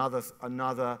 another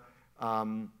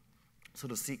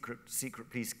sort of secret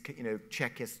piece,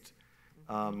 Chekist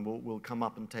will come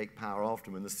up and take power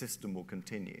after him, and the system will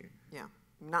continue. Yeah,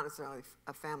 not necessarily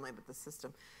a family, but the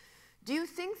system. Do you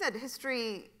think that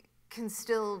history can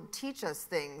still teach us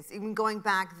things, even going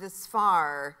back this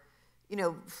far?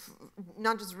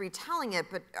 Not just retelling it,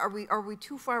 but are we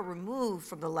too far removed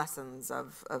from the lessons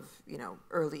of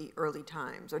early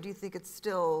times, or do you think it's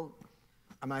still?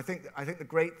 I mean, I think the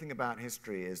great thing about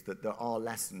history is that there are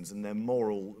lessons, and they're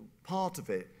moral. Part of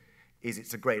it is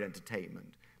it's a great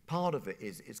entertainment. Part of it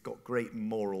is it's got great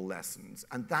moral lessons,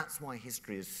 and that's why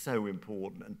history is so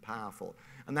important and powerful.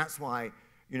 And that's why,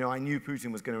 I knew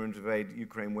Putin was going to invade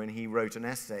Ukraine when he wrote an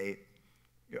essay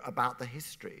about the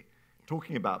history,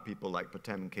 talking about people like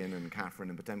Potemkin and Catherine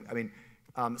and Potemkin. I mean,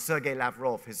 Sergei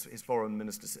Lavrov, his foreign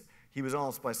minister, he was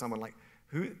asked by someone like,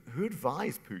 who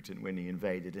advised Putin when he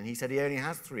invaded? And he said he only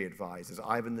has 3 advisors: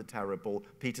 Ivan the Terrible,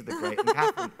 Peter the Great,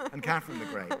 and Catherine the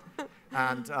Great,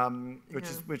 and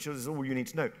which is all you need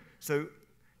to know. So,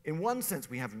 in one sense,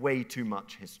 we have way too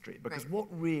much history, because what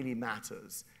really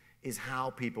matters is how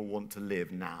people want to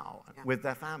live now with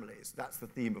their families. That's the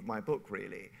theme of my book,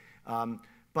 really.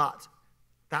 But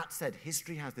that said,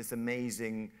 history has this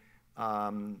amazing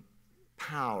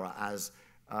power as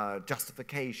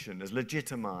justification, as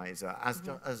legitimizer,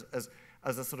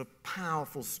 as a sort of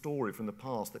powerful story from the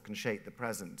past that can shape the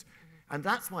present. And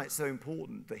that's why it's so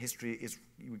important that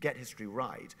you get history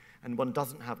right, and one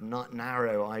doesn't have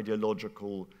narrow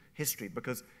ideological history,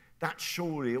 because that's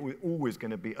surely always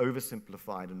going to be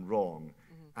oversimplified and wrong.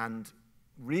 And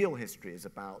real history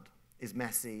is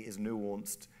messy, is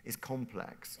nuanced, is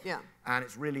complex. And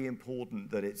it's really important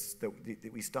that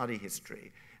that we study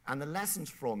history. And the lessons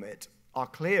from it are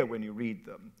clear when you read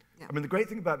them. I mean, the great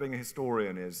thing about being a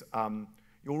historian is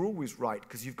you're always right,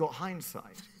 because you've got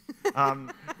hindsight.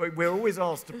 But we're always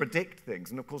asked to predict things,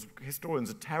 and of course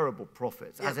historians are terrible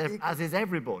prophets, as is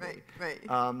everybody.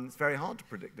 It's very hard to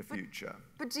predict the future.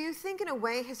 But do you think, in a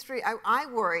way, history, I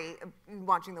worry,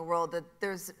 watching the world, that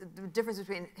there's a difference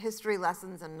between history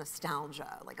lessons and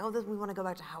nostalgia. Like, oh, we want to go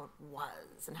back to how it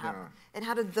was, and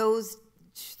how do those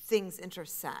things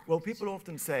intersect? Well, people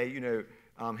often say,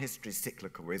 history's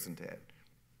cyclical, isn't it?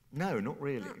 No, not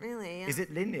really. Not really, yeah. Is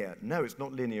it linear? No, it's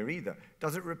not linear either.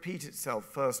 Does it repeat itself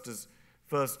first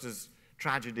as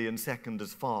tragedy and second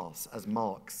as farce, as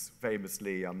Marx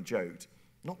famously joked?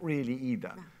 Not really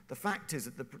either. No. The fact is,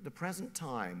 at the present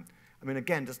time, I mean,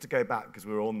 again, just to go back, because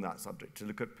we're on that subject, to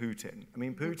look at Putin. I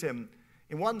mean, Putin,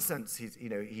 in one sense, he's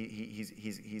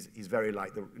very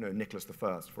like Nicholas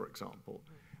I, for example.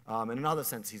 In another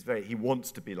sense, he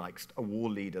wants to be like a war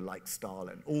leader like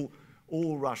Stalin.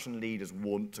 All Russian leaders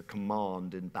want to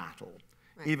command in battle.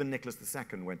 Even Nicholas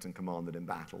II went and commanded in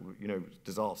battle,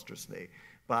 disastrously.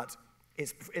 But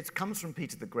it comes from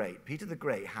Peter the Great. Peter the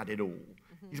Great had it all.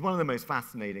 He's one of the most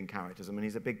fascinating characters. I mean,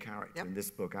 he's a big character in this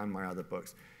book and my other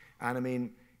books. And I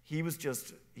mean, he was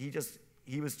just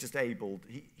able.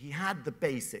 He had the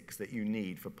basics that you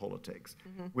need for politics,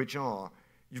 which are,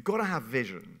 you've got to have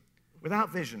vision.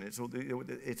 Without vision, it's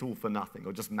all for nothing,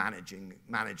 or just managing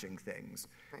things.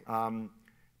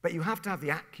 But you have to have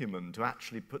the acumen to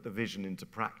actually put the vision into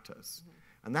practice.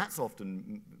 And that's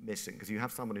often missing, because you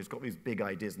have someone who's got these big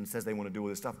ideas and says they want to do all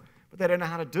this stuff, but they don't know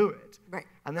how to do it.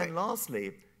 And then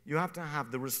lastly, you have to have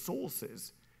the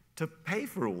resources to pay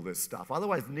for all this stuff.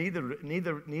 Otherwise,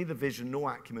 neither vision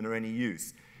nor acumen are any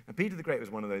use. And Peter the Great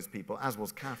was one of those people, as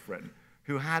was Catherine,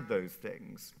 who had those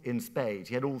things in spades.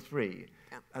 He had all 3.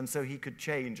 And so he could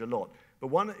change a lot. But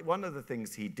one of the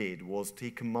things he did was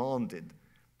he commanded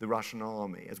the Russian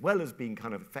army, as well as being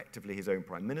kind of effectively his own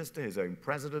prime minister, his own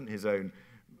president, his own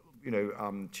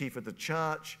chief of the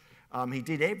church. He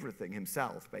did everything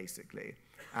himself, basically.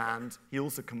 And he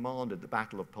also commanded the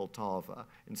Battle of Poltava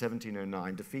in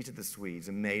 1709, defeated the Swedes,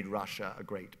 and made Russia a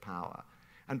great power.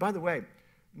 And by the way,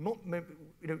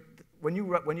 when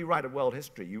you write a world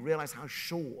history, you realize how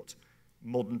short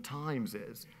modern times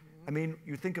is. I mean,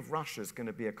 you think of Russia as going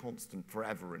to be a constant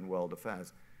forever in world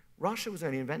affairs. Russia was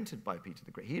only invented by Peter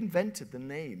the Great. He invented the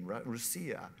name,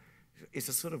 Russia. It's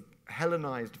a sort of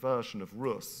Hellenized version of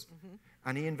Rus.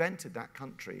 And he invented that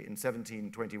country in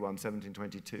 1721,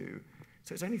 1722.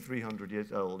 So it's only 300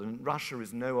 years old. And Russia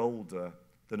is no older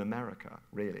than America,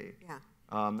 really.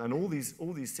 And all these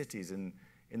cities in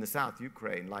the South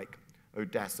Ukraine, like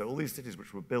Odessa, all these cities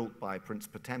which were built by Prince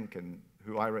Potemkin,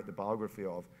 who I wrote the biography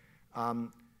of,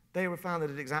 they were founded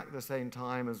at exactly the same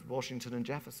time as Washington and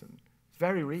Jefferson. It's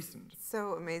very recent.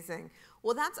 So amazing.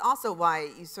 Well, that's also why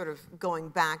you sort of, going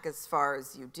back as far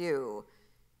as you do,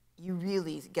 you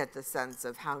really get the sense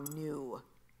of how new,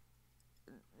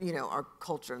 our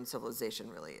culture and civilization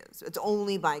really is. It's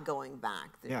only by going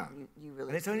back that you really.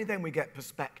 And it's only then we get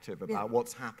perspective about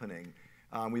what's happening.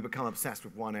 We become obsessed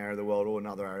with one area of the world or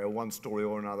another area, one story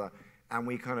or another, and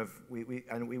we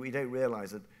don't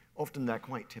realize that often they're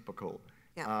quite typical.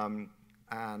 And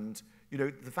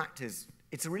the fact is,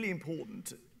 it's really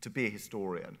important to be a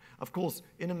historian. Of course,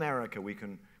 in America, we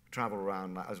can travel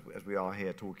around as we are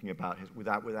here talking about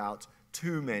without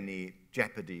too much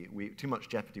jeopardy,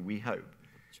 we hope.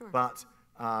 But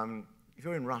if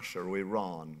you're in Russia or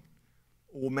Iran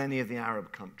or many of the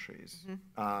Arab countries,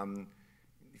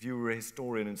 if you were a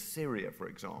historian in Syria, for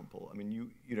example, I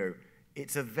mean,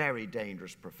 it's a very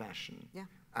dangerous profession.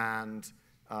 And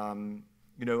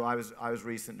I was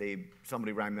recently,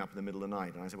 somebody rang me up in the middle of the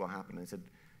night, and I said, what happened? And I said,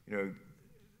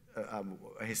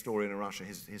 a historian in Russia.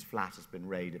 His flat has been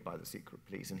raided by the secret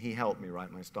police, and he helped me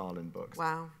write my Stalin books.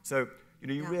 Wow. So, you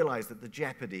know, you realize that the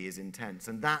jeopardy is intense,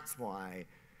 and that's why,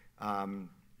 you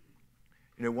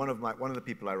know, one of the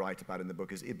people I write about in the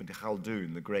book is Ibn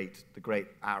Khaldun, the great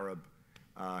Arab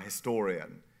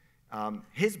historian.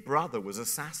 His brother was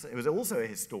also a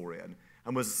historian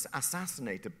and was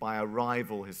assassinated by a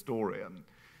rival historian.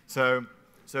 So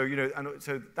you know, and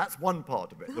so that's one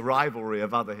part of it, the rivalry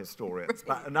of other historians.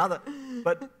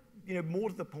 But you know, more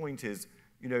to the point is,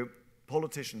 you know,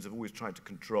 politicians have always tried to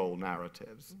control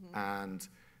narratives, and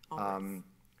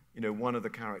you know, one of the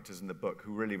characters in the book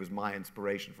who really was my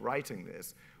inspiration for writing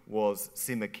this was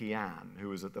Sima Qian, who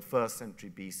was at the 1st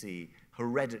century BC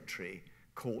hereditary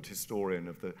court historian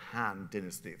of the Han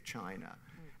dynasty of China.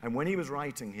 And when he was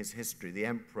writing his history, the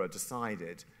emperor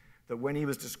decided that when he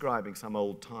was describing some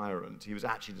old tyrant, he was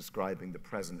actually describing the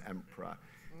present emperor,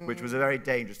 which was a very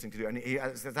dangerous thing to do. And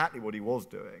that's exactly what he was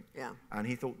doing. Yeah. And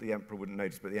he thought the emperor wouldn't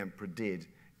notice, but the emperor did.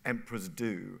 Emperors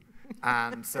do.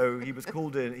 And so he was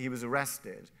called in, he was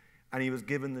arrested, and he was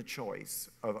given the choice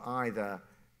of either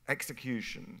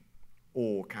execution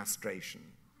or castration.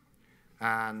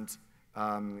 And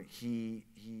he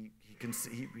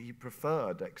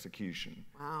preferred execution.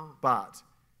 Wow. But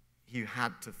he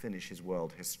had to finish his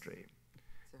world history,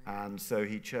 and so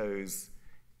he chose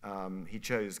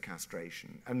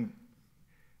castration. And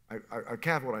I'm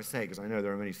careful what I say, because I know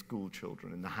there are many school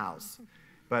children in the house.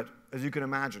 But as you can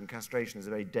imagine, castration is a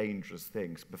very dangerous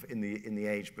thing in the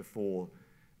age before,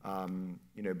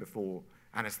 you know, before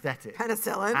anesthetic,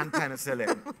 penicillin,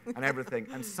 and everything,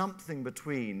 and something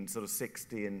between sort of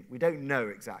 60 and, we don't know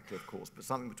exactly, of course, but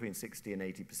something between 60 and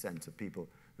 80% of people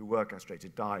who were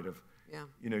castrated died of,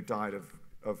 you know,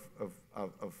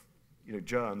 you know,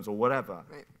 germs or whatever,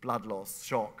 blood loss,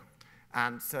 shock.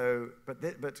 And so, but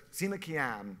Sima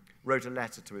Qian wrote a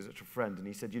letter to his friend, and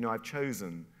he said, you know, I've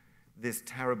chosen this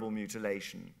terrible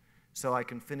mutilation so I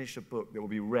can finish a book that will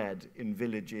be read in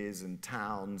villages and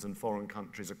towns and foreign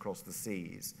countries across the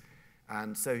seas.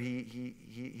 And so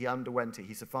he underwent it,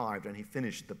 he survived, and he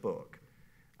finished the book,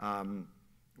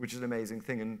 which is an amazing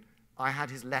thing. And I had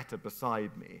his letter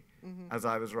beside me as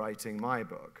I was writing my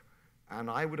book, and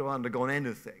I would have undergone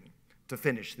anything to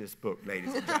finiess this book,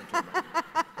 ladies and gentlemen.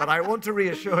 But I want to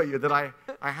reassure you that I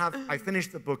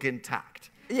finished the book intact.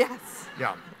 Yes.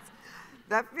 Yeah.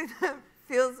 That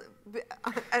feels,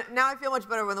 now I feel much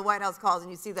better when the White House calls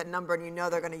and you see that number and you know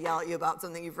they're going to yell at you about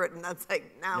something you've written. That's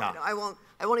like, now I won't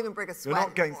even break a sweat. You're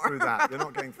not going through that. You're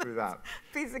not going through that.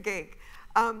 Piece of cake.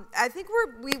 I think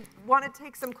we want to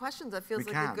take some questions. That feels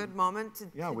like a good moment to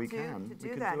do that. We can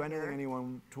do anything.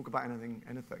 Anyone talk about anything?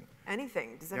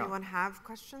 Anything. Does anyone have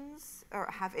questions or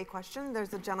have a question?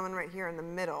 There's a gentleman right here in the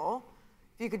middle.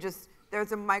 If you could just,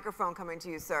 there's a microphone coming to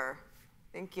you, sir.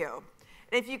 Thank you.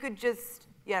 And if you could just,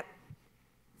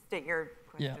 state your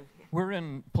question. Yeah. We're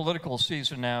in political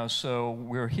season now, so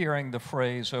we're hearing the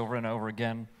phrase over and over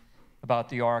again about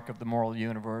the arc of the moral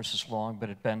universe is long, but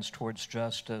it bends towards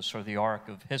justice, or the arc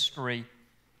of history.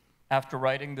 After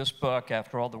writing this book,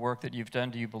 after all the work that you've done,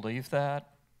 do you believe that?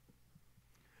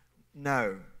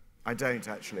 No, I don't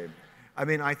actually. I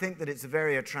mean, I think that it's a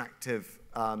very attractive,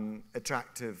 something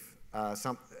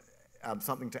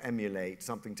to emulate,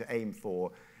 something to aim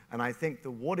for. And I think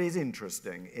that what is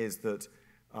interesting is that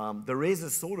there is a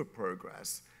sort of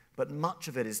progress, but much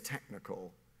of it is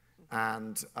technical.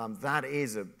 And there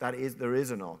is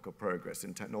an arc of progress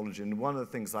in technology. And one of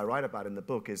the things I write about in the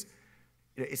book is,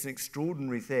 it's an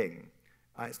extraordinary thing.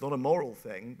 It's not a moral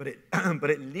thing, but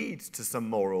it leads to some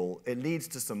moral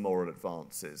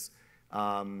advances.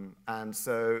 And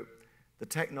so the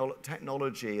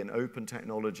technology and open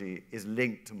technology is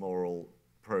linked to moral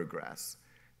progress,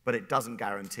 but it doesn't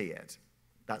guarantee it.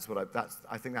 I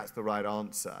think that's the right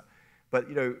answer. But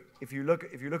if you look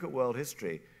at world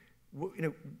history,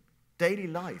 daily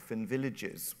life in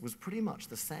villages was pretty much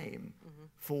the same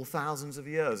for thousands of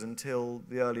years until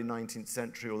the early 19th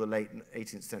century or the late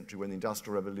 18th century when the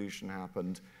Industrial Revolution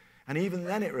happened. And even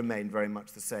then it remained very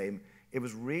much the same. It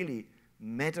was really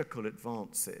medical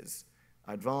advances,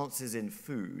 advances in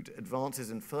food,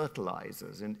 advances in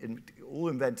fertilizers, all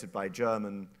invented by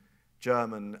German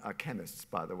chemists,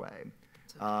 by the way,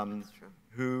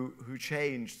 who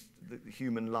changed the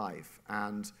human life.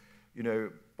 And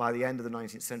by the end of the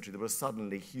 19th century, there were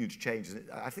suddenly huge changes.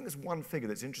 I think there's one figure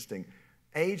that's interesting.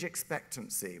 Age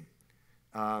expectancy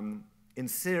in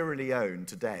Sierra Leone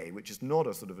today, which is not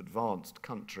a sort of advanced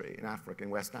country in Africa, in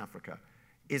West Africa,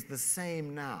 is the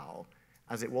same now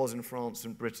as it was in France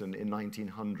and Britain in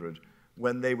 1900,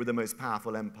 when they were the most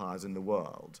powerful empires in the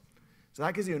world. So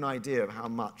that gives you an idea of how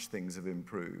much things have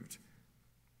improved.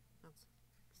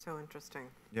 So interesting.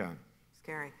 Yeah.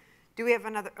 Scary. Do we have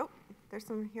another? Oh, there's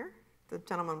someone here. The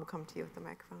gentleman will come to you with the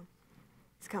microphone.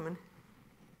 He's coming.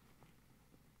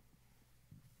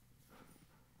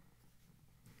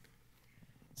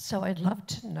 So I'd love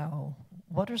to know,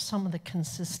 what are some of the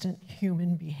consistent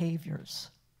human behaviors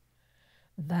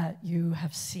that you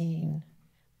have seen,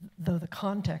 though the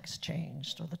context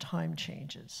changed or the time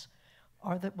changes?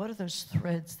 What are those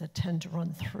threads that tend to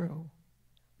run through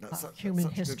human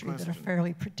history that are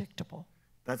fairly predictable?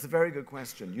 That's a very good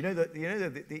question.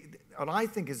 What I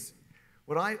think is,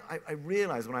 what I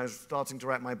realized when I was starting to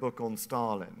write my book on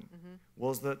Stalin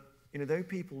was that, though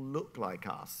people look like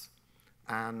us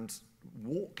and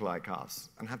walk like us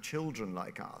and have children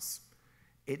like us,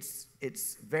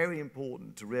 it's very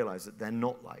important to realize that they're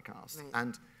not like us. Right.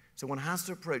 And so one has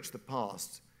to approach the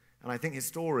past, and I think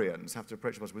historians have to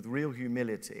approach the past with real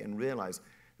humility and realize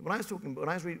that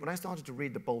when I started to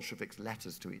read the Bolsheviks'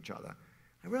 letters to each other,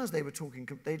 I realized they were talking,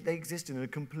 they existed in a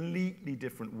completely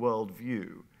different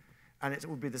worldview. And it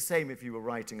would be the same if you were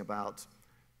writing about,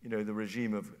 the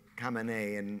regime of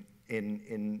Khamenei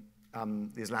in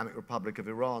the Islamic Republic of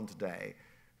Iran today.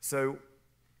 So,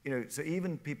 so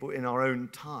even people in our own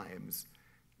times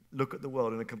look at the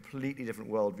world in a completely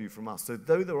different worldview from us. So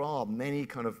though there are many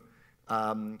kind of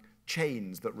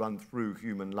chains that run through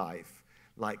human life,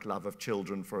 like love of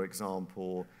children, for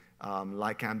example,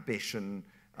 like ambition,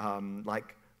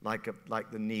 like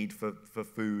the need for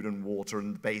food and water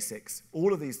and the basics.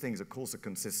 All of these things, of course, are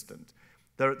consistent.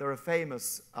 There are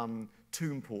famous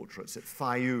tomb portraits at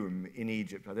Fayum in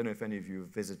Egypt. I don't know if any of you have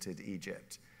visited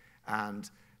Egypt. And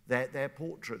they're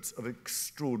portraits of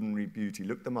extraordinary beauty.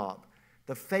 Look them up.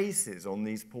 The faces on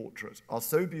these portraits are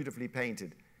so beautifully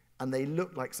painted, and they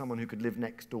look like someone who could live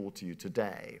next door to you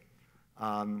today.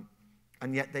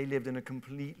 And yet they lived in a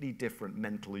completely different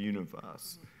mental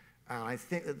universe. And I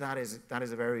think that is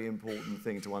a very important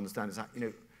thing to understand. Is that,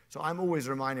 so I'm always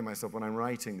reminding myself when I'm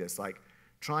writing this, like,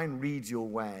 try and read your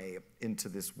way into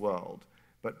this world,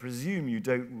 but presume you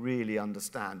don't really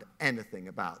understand anything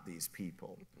about these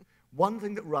people. One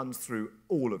thing that runs through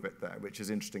all of it, though, which is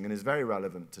interesting and is very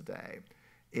relevant today,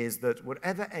 is that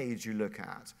whatever age you look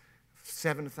at,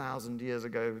 7,000 years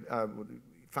ago,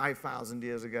 5,000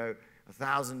 years ago,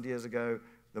 1,000 years ago,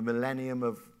 the millennium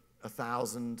of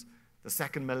 1,000, the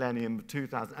second millennium of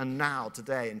 2,000, and now,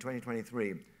 today, in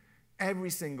 2023, every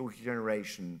single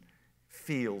generation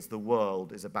feels the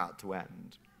world is about to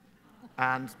end.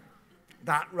 And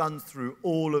that runs through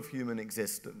all of human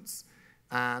existence.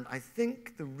 And I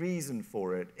think the reason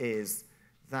for it is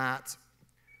that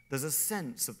there's a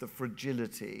sense of the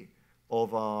fragility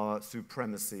of our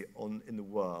supremacy in the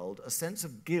world, a sense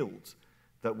of guilt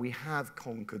that we have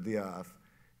conquered the earth,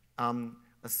 and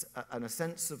a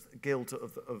sense of guilt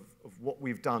of what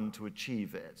we've done to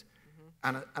achieve it,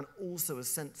 and also a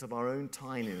sense of our own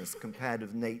tinyness compared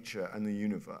with nature and the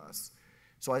universe.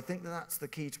 So I think that's the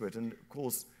key to it. And of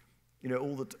course,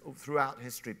 throughout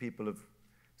history, people have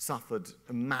suffered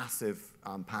massive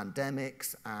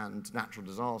pandemics and natural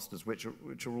disasters, which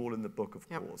are all in the book, of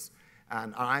course.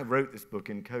 And I wrote this book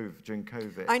during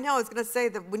COVID. I know. I was going to say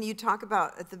that when you talk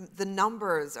about the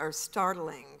numbers are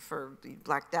startling for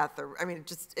Black Death,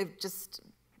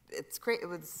 it's great. It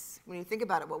was, when you think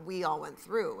about it, what we all went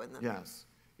through. And yes.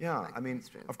 Yeah. I mean,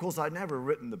 of course, I'd never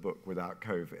written the book without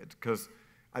COVID because,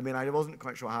 I wasn't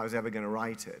quite sure how I was ever going to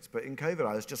write it. But in COVID,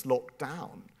 I was just locked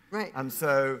down. Right. And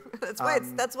so that's why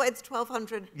it's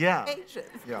 1,200 pages.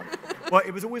 Yeah. Well,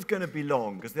 it was always going to be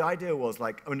long because the idea was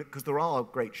because there are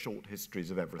great short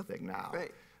histories of everything now.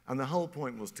 Right. And the whole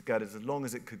point was to get it as long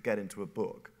as it could get into a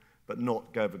book, but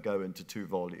not go into 2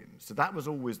 volumes. So that was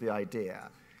always the idea.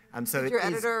 And so did your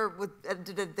editor,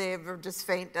 did they ever just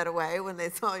faint dead away when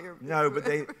they saw your... No, but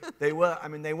they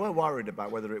were worried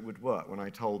about whether it would work when I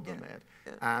told them it.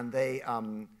 Yeah. And they...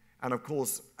 And of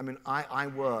course, I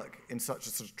work in such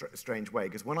a strange way,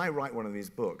 because when I write one of these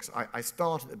books, I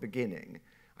start at the beginning,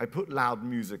 I put loud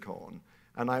music on,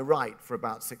 and I write for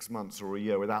about 6 months or a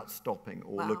year without stopping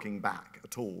or looking back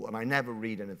at all, and I never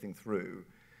read anything through.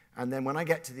 And then when I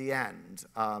get to the end,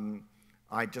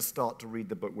 I just start to read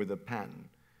the book with a pen,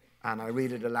 and I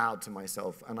read it aloud to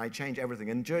myself, and I change everything.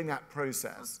 And during that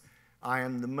process, I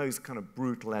am the most kind of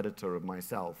brutal editor of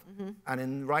myself. And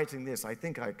in writing this, I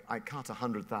think I cut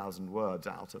 100,000 words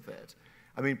out of it.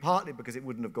 Partly because it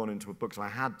wouldn't have gone into a book, so I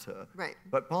had to. Right.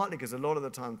 But partly because a lot of the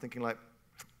time I'm thinking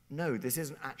no, this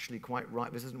isn't actually quite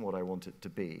right. This isn't what I want it to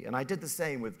be. And I did the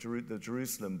same with the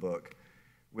Jerusalem book,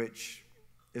 which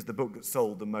is the book that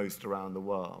sold the most around the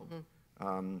world.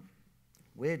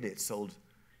 Weirdly, it sold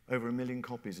over 1 million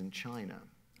copies in China.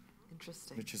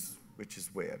 Interesting. Which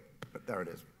is weird, but there it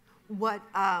is. What,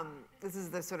 this is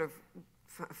the sort of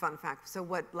fun fact. So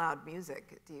what loud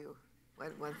music do you,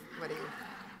 what do you?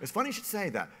 It's funny you should say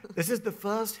that. This is the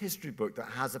first history book that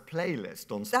has a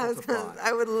playlist on Spotify.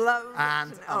 I would love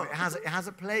and, to know. It has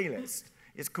a playlist.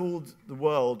 It's called The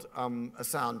World, a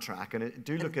Soundtrack, and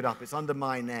do look it up. It's under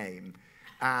my name.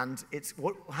 And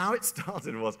how it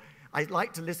started was, I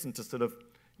like to listen to sort of,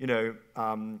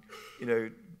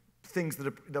 things that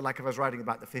are, like if I was writing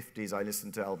about the 50s, I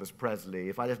listened to Elvis Presley.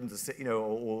 If I listened to,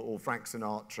 or Frank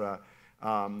Sinatra,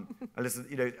 I listened,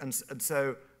 and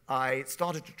so I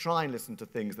started to try and listen to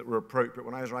things that were appropriate.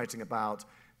 When I was writing about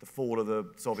the fall of the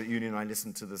Soviet Union, I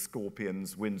listened to the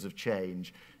Scorpions' Winds of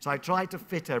Change. So I tried to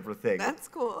fit everything. That's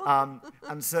cool.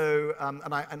 And so,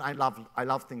 I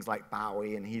love things like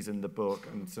Bowie, and he's in the book,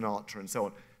 and Sinatra, and so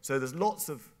on. So there's lots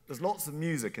of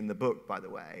music in the book, by the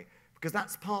way, because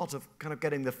that's part of kind of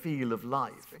getting the feel of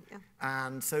life. Yeah.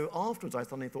 And so afterwards, I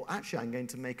suddenly thought, actually, I'm going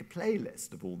to make a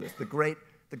playlist of all this, the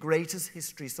greatest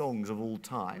history songs of all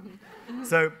time.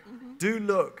 So do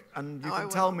look, and you can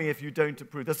tell me if you don't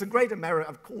approve. There's some great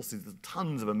of course, there's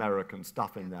tons of American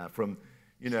stuff in there, from,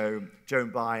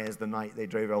 Joan Baez, The Night They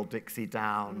Drove Old Dixie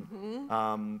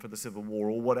Down, for the Civil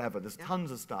War, or whatever. There's tons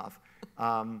of stuff.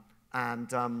 I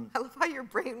love how your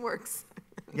brain works.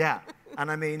 Yeah,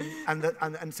 and I mean, and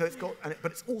so it's got,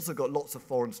 but it's also got lots of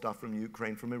foreign stuff from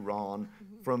Ukraine, from Iran,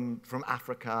 from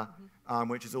Africa,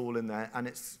 which is all in there, and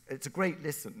it's a great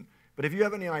listen. But if you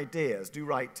have any ideas, do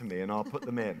write to me, and I'll put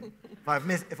them in.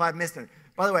 If I've missed any.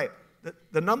 By the way,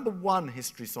 the number one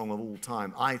history song of all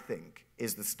time, I think,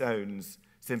 is the Stones'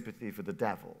 "Sympathy for the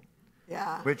Devil."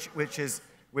 Yeah. Which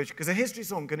because a history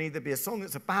song can either be a song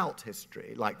that's about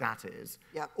history, like that is,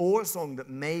 or a song that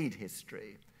made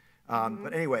history.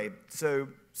 But anyway, so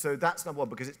that's number one,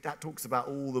 because that talks about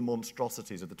all the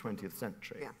monstrosities of the 20th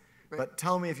century. Yeah, right. But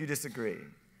tell me if you disagree.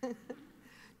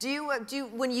 Do you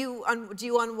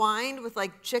unwind with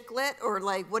like chick lit, or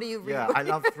like what do you read? Yeah, I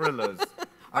love thrillers.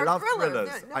 I love thrillers.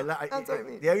 Yeah, no, that's what I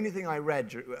mean. The only thing I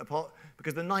read,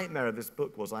 because the nightmare of this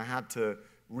book was I had to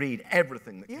read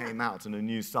everything that came out in a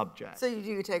new subject. So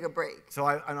you take a break. So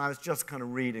I was just kind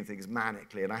of reading things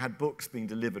manically, and I had books being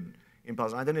delivered in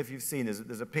puzzle. I don't know if you've seen,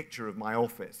 there's a picture of my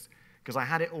office, because I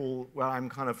had it all where I'm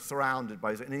kind of surrounded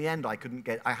by, and in the end I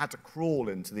had to crawl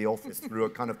into the office through a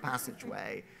kind of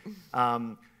passageway.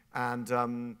 And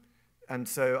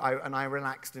so I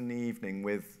relaxed in the evening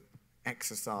with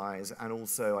exercise, and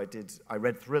also I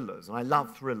read thrillers, and I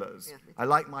love thrillers. Yeah, I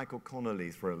like Michael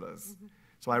Connelly thrillers.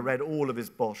 So I read all of his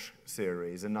Bosch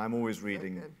series, and I'm always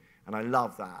reading, and I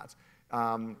love that.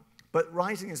 But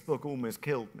writing this book almost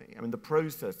killed me. I mean, the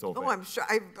process of it. Oh, I'm sure.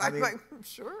 I'm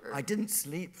sure. I didn't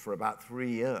sleep for about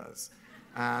 3 years.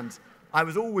 And I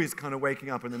was always kind of waking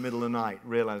up in the middle of the night,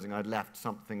 realizing I'd left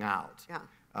something out. Yeah.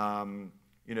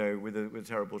 With a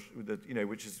terrible,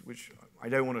 which I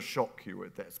don't want to shock you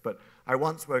with this, but I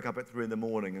once woke up at 3 in the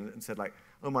morning and said, like,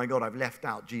 oh my God, I've left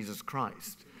out Jesus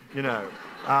Christ,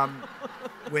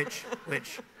 which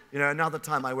another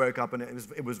time I woke up and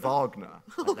it was Wagner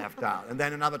I left out, and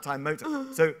then another time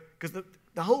Mozart. So, because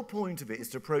the whole point of it is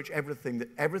to approach everything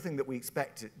that we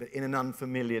expect, but in an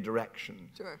unfamiliar direction.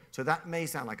 Sure. So that may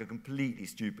sound like a completely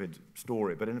stupid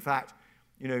story, but in fact,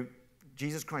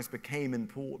 Jesus Christ became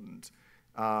important,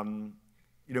 long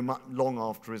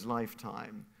after his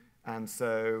lifetime, and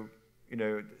so. He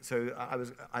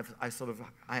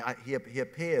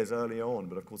appears early on,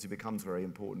 but of course he becomes very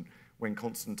important when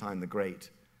Constantine the Great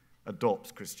adopts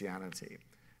Christianity,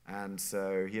 and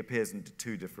so he appears in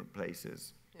 2 different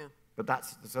places. Yeah. But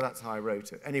that's how I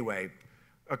wrote it. Anyway,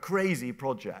 a crazy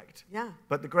project. Yeah.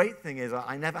 But the great thing is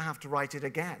I never have to write it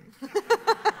again.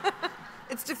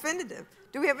 It's definitive.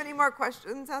 Do we have any more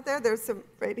questions out there? There's some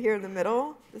right here in the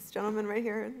middle. This gentleman right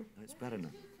here. It's better now.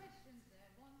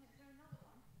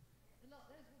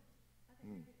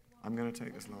 I'm going to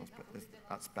take this last bit.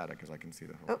 That's better because I can see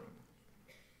the whole thing.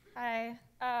 Hi.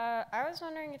 I was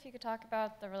wondering if you could talk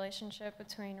about the relationship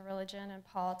between religion and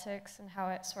politics and how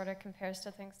it sort of compares to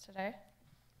things today.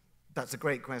 That's a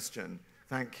great question.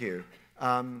 Thank you.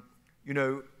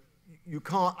 You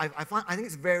can't. I think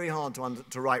it's very hard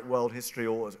to write world history,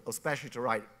 or especially to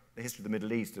write the history of the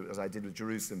Middle East, as I did with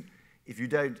Jerusalem, if you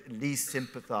don't at least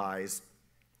sympathize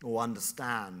or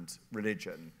understand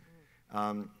religion.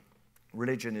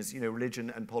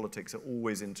 Religion and politics are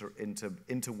always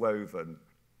interwoven.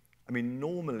 I mean,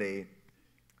 normally,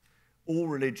 all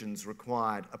religions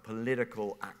required a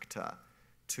political actor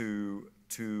to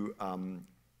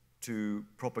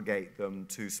propagate them,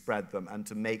 to spread them, and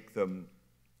to make them,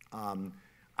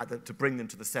 to bring them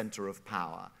to the center of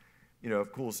power.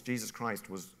 Of course, Jesus Christ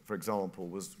was, for example,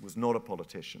 was not a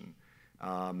politician.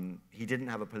 He didn't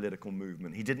have a political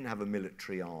movement. He didn't have a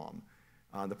military arm.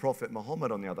 The Prophet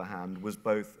Muhammad, on the other hand, was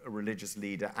both a religious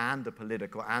leader and a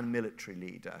political and military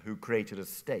leader who created a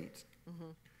state.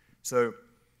 Mm-hmm. So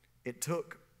it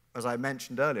took, as I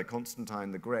mentioned earlier,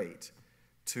 Constantine the Great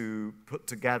to put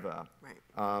together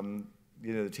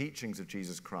the teachings of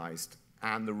Jesus Christ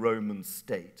and the Roman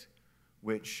state,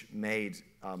 which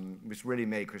really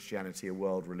made Christianity a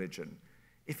world religion.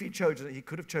 If he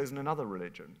could have chosen another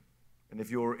religion. And if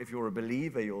you're a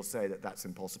believer, you'll say that that's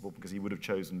impossible because he would have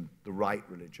chosen the right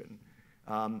religion.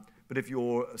 But if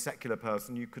you're a secular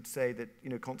person, you could say that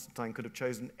Constantine could have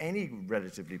chosen any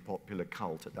relatively popular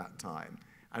cult at that time,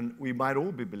 and we might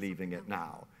all be believing it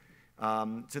now.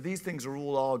 So these things are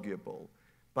all arguable.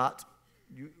 But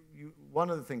one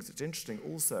of the things that's interesting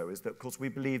also is that, of course, we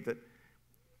believe that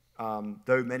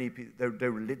though many people, there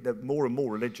are more and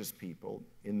more religious people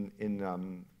in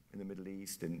the Middle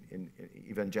East, in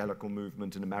evangelical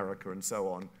movement in America and so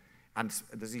on. And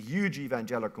there's a huge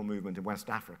evangelical movement in West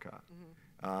Africa.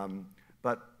 Mm-hmm.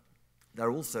 But there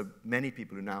are also many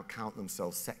people who now count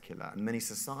themselves secular, and many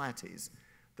societies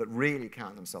that really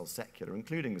count themselves secular,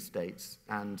 including the States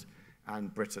and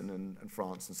Britain and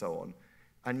France and so on.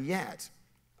 And yet,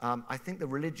 I think the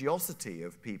religiosity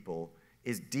of people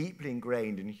is deeply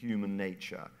ingrained in human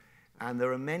nature. And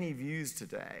there are many views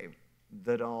today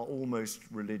that are almost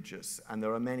religious, and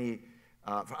there are many.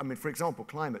 For example,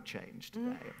 climate change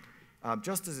today. Mm-hmm.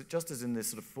 Just as in this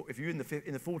sort of, if you in the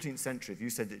 14th century, if you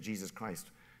said that Jesus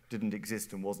Christ didn't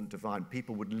exist and wasn't divine,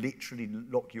 people would literally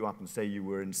lock you up and say you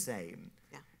were insane.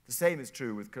 Yeah. The same is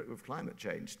true with climate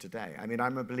change today. I mean,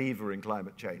 I'm a believer in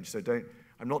climate change, so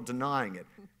I'm not denying it,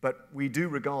 but we do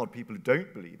regard people who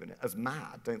don't believe in it as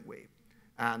mad, don't we?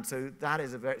 And so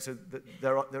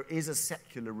there is a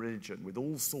secular religion with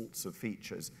all sorts of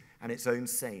features and its own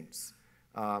saints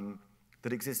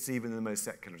that exists even in the most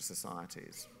secular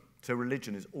societies. So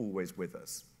religion is always with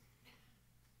us.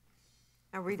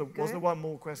 Are we good? Was there one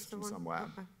more question somewhere?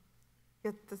 Okay.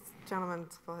 Get this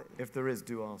gentleman's. If there is,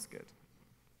 do ask it.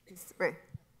 Right.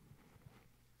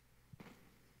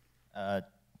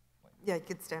 Yeah, you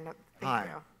could stand up. Thank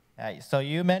you. Hi. So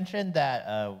you mentioned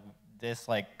that this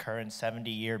current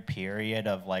 70-year period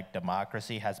of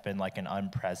democracy has been an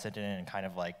unprecedented and kind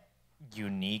of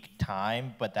unique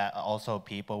time, but that also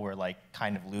people were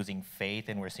kind of losing faith,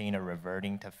 and we're seeing a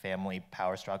reverting to family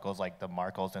power struggles like the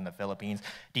Marcos in the Philippines.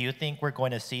 Do you think we're going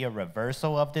to see a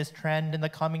reversal of this trend in the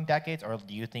coming decades, or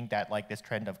do you think that this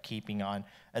trend of keeping on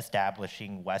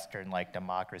establishing Western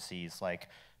democracies like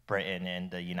Britain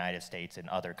and the United States and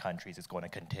other countries is going to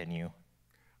continue?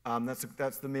 That's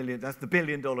the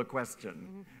billion-dollar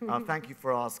question. Thank you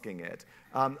for asking it.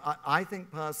 I think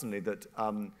personally that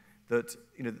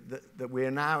that we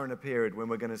are now in a period when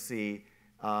we're going to see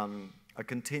a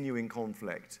continuing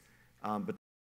conflict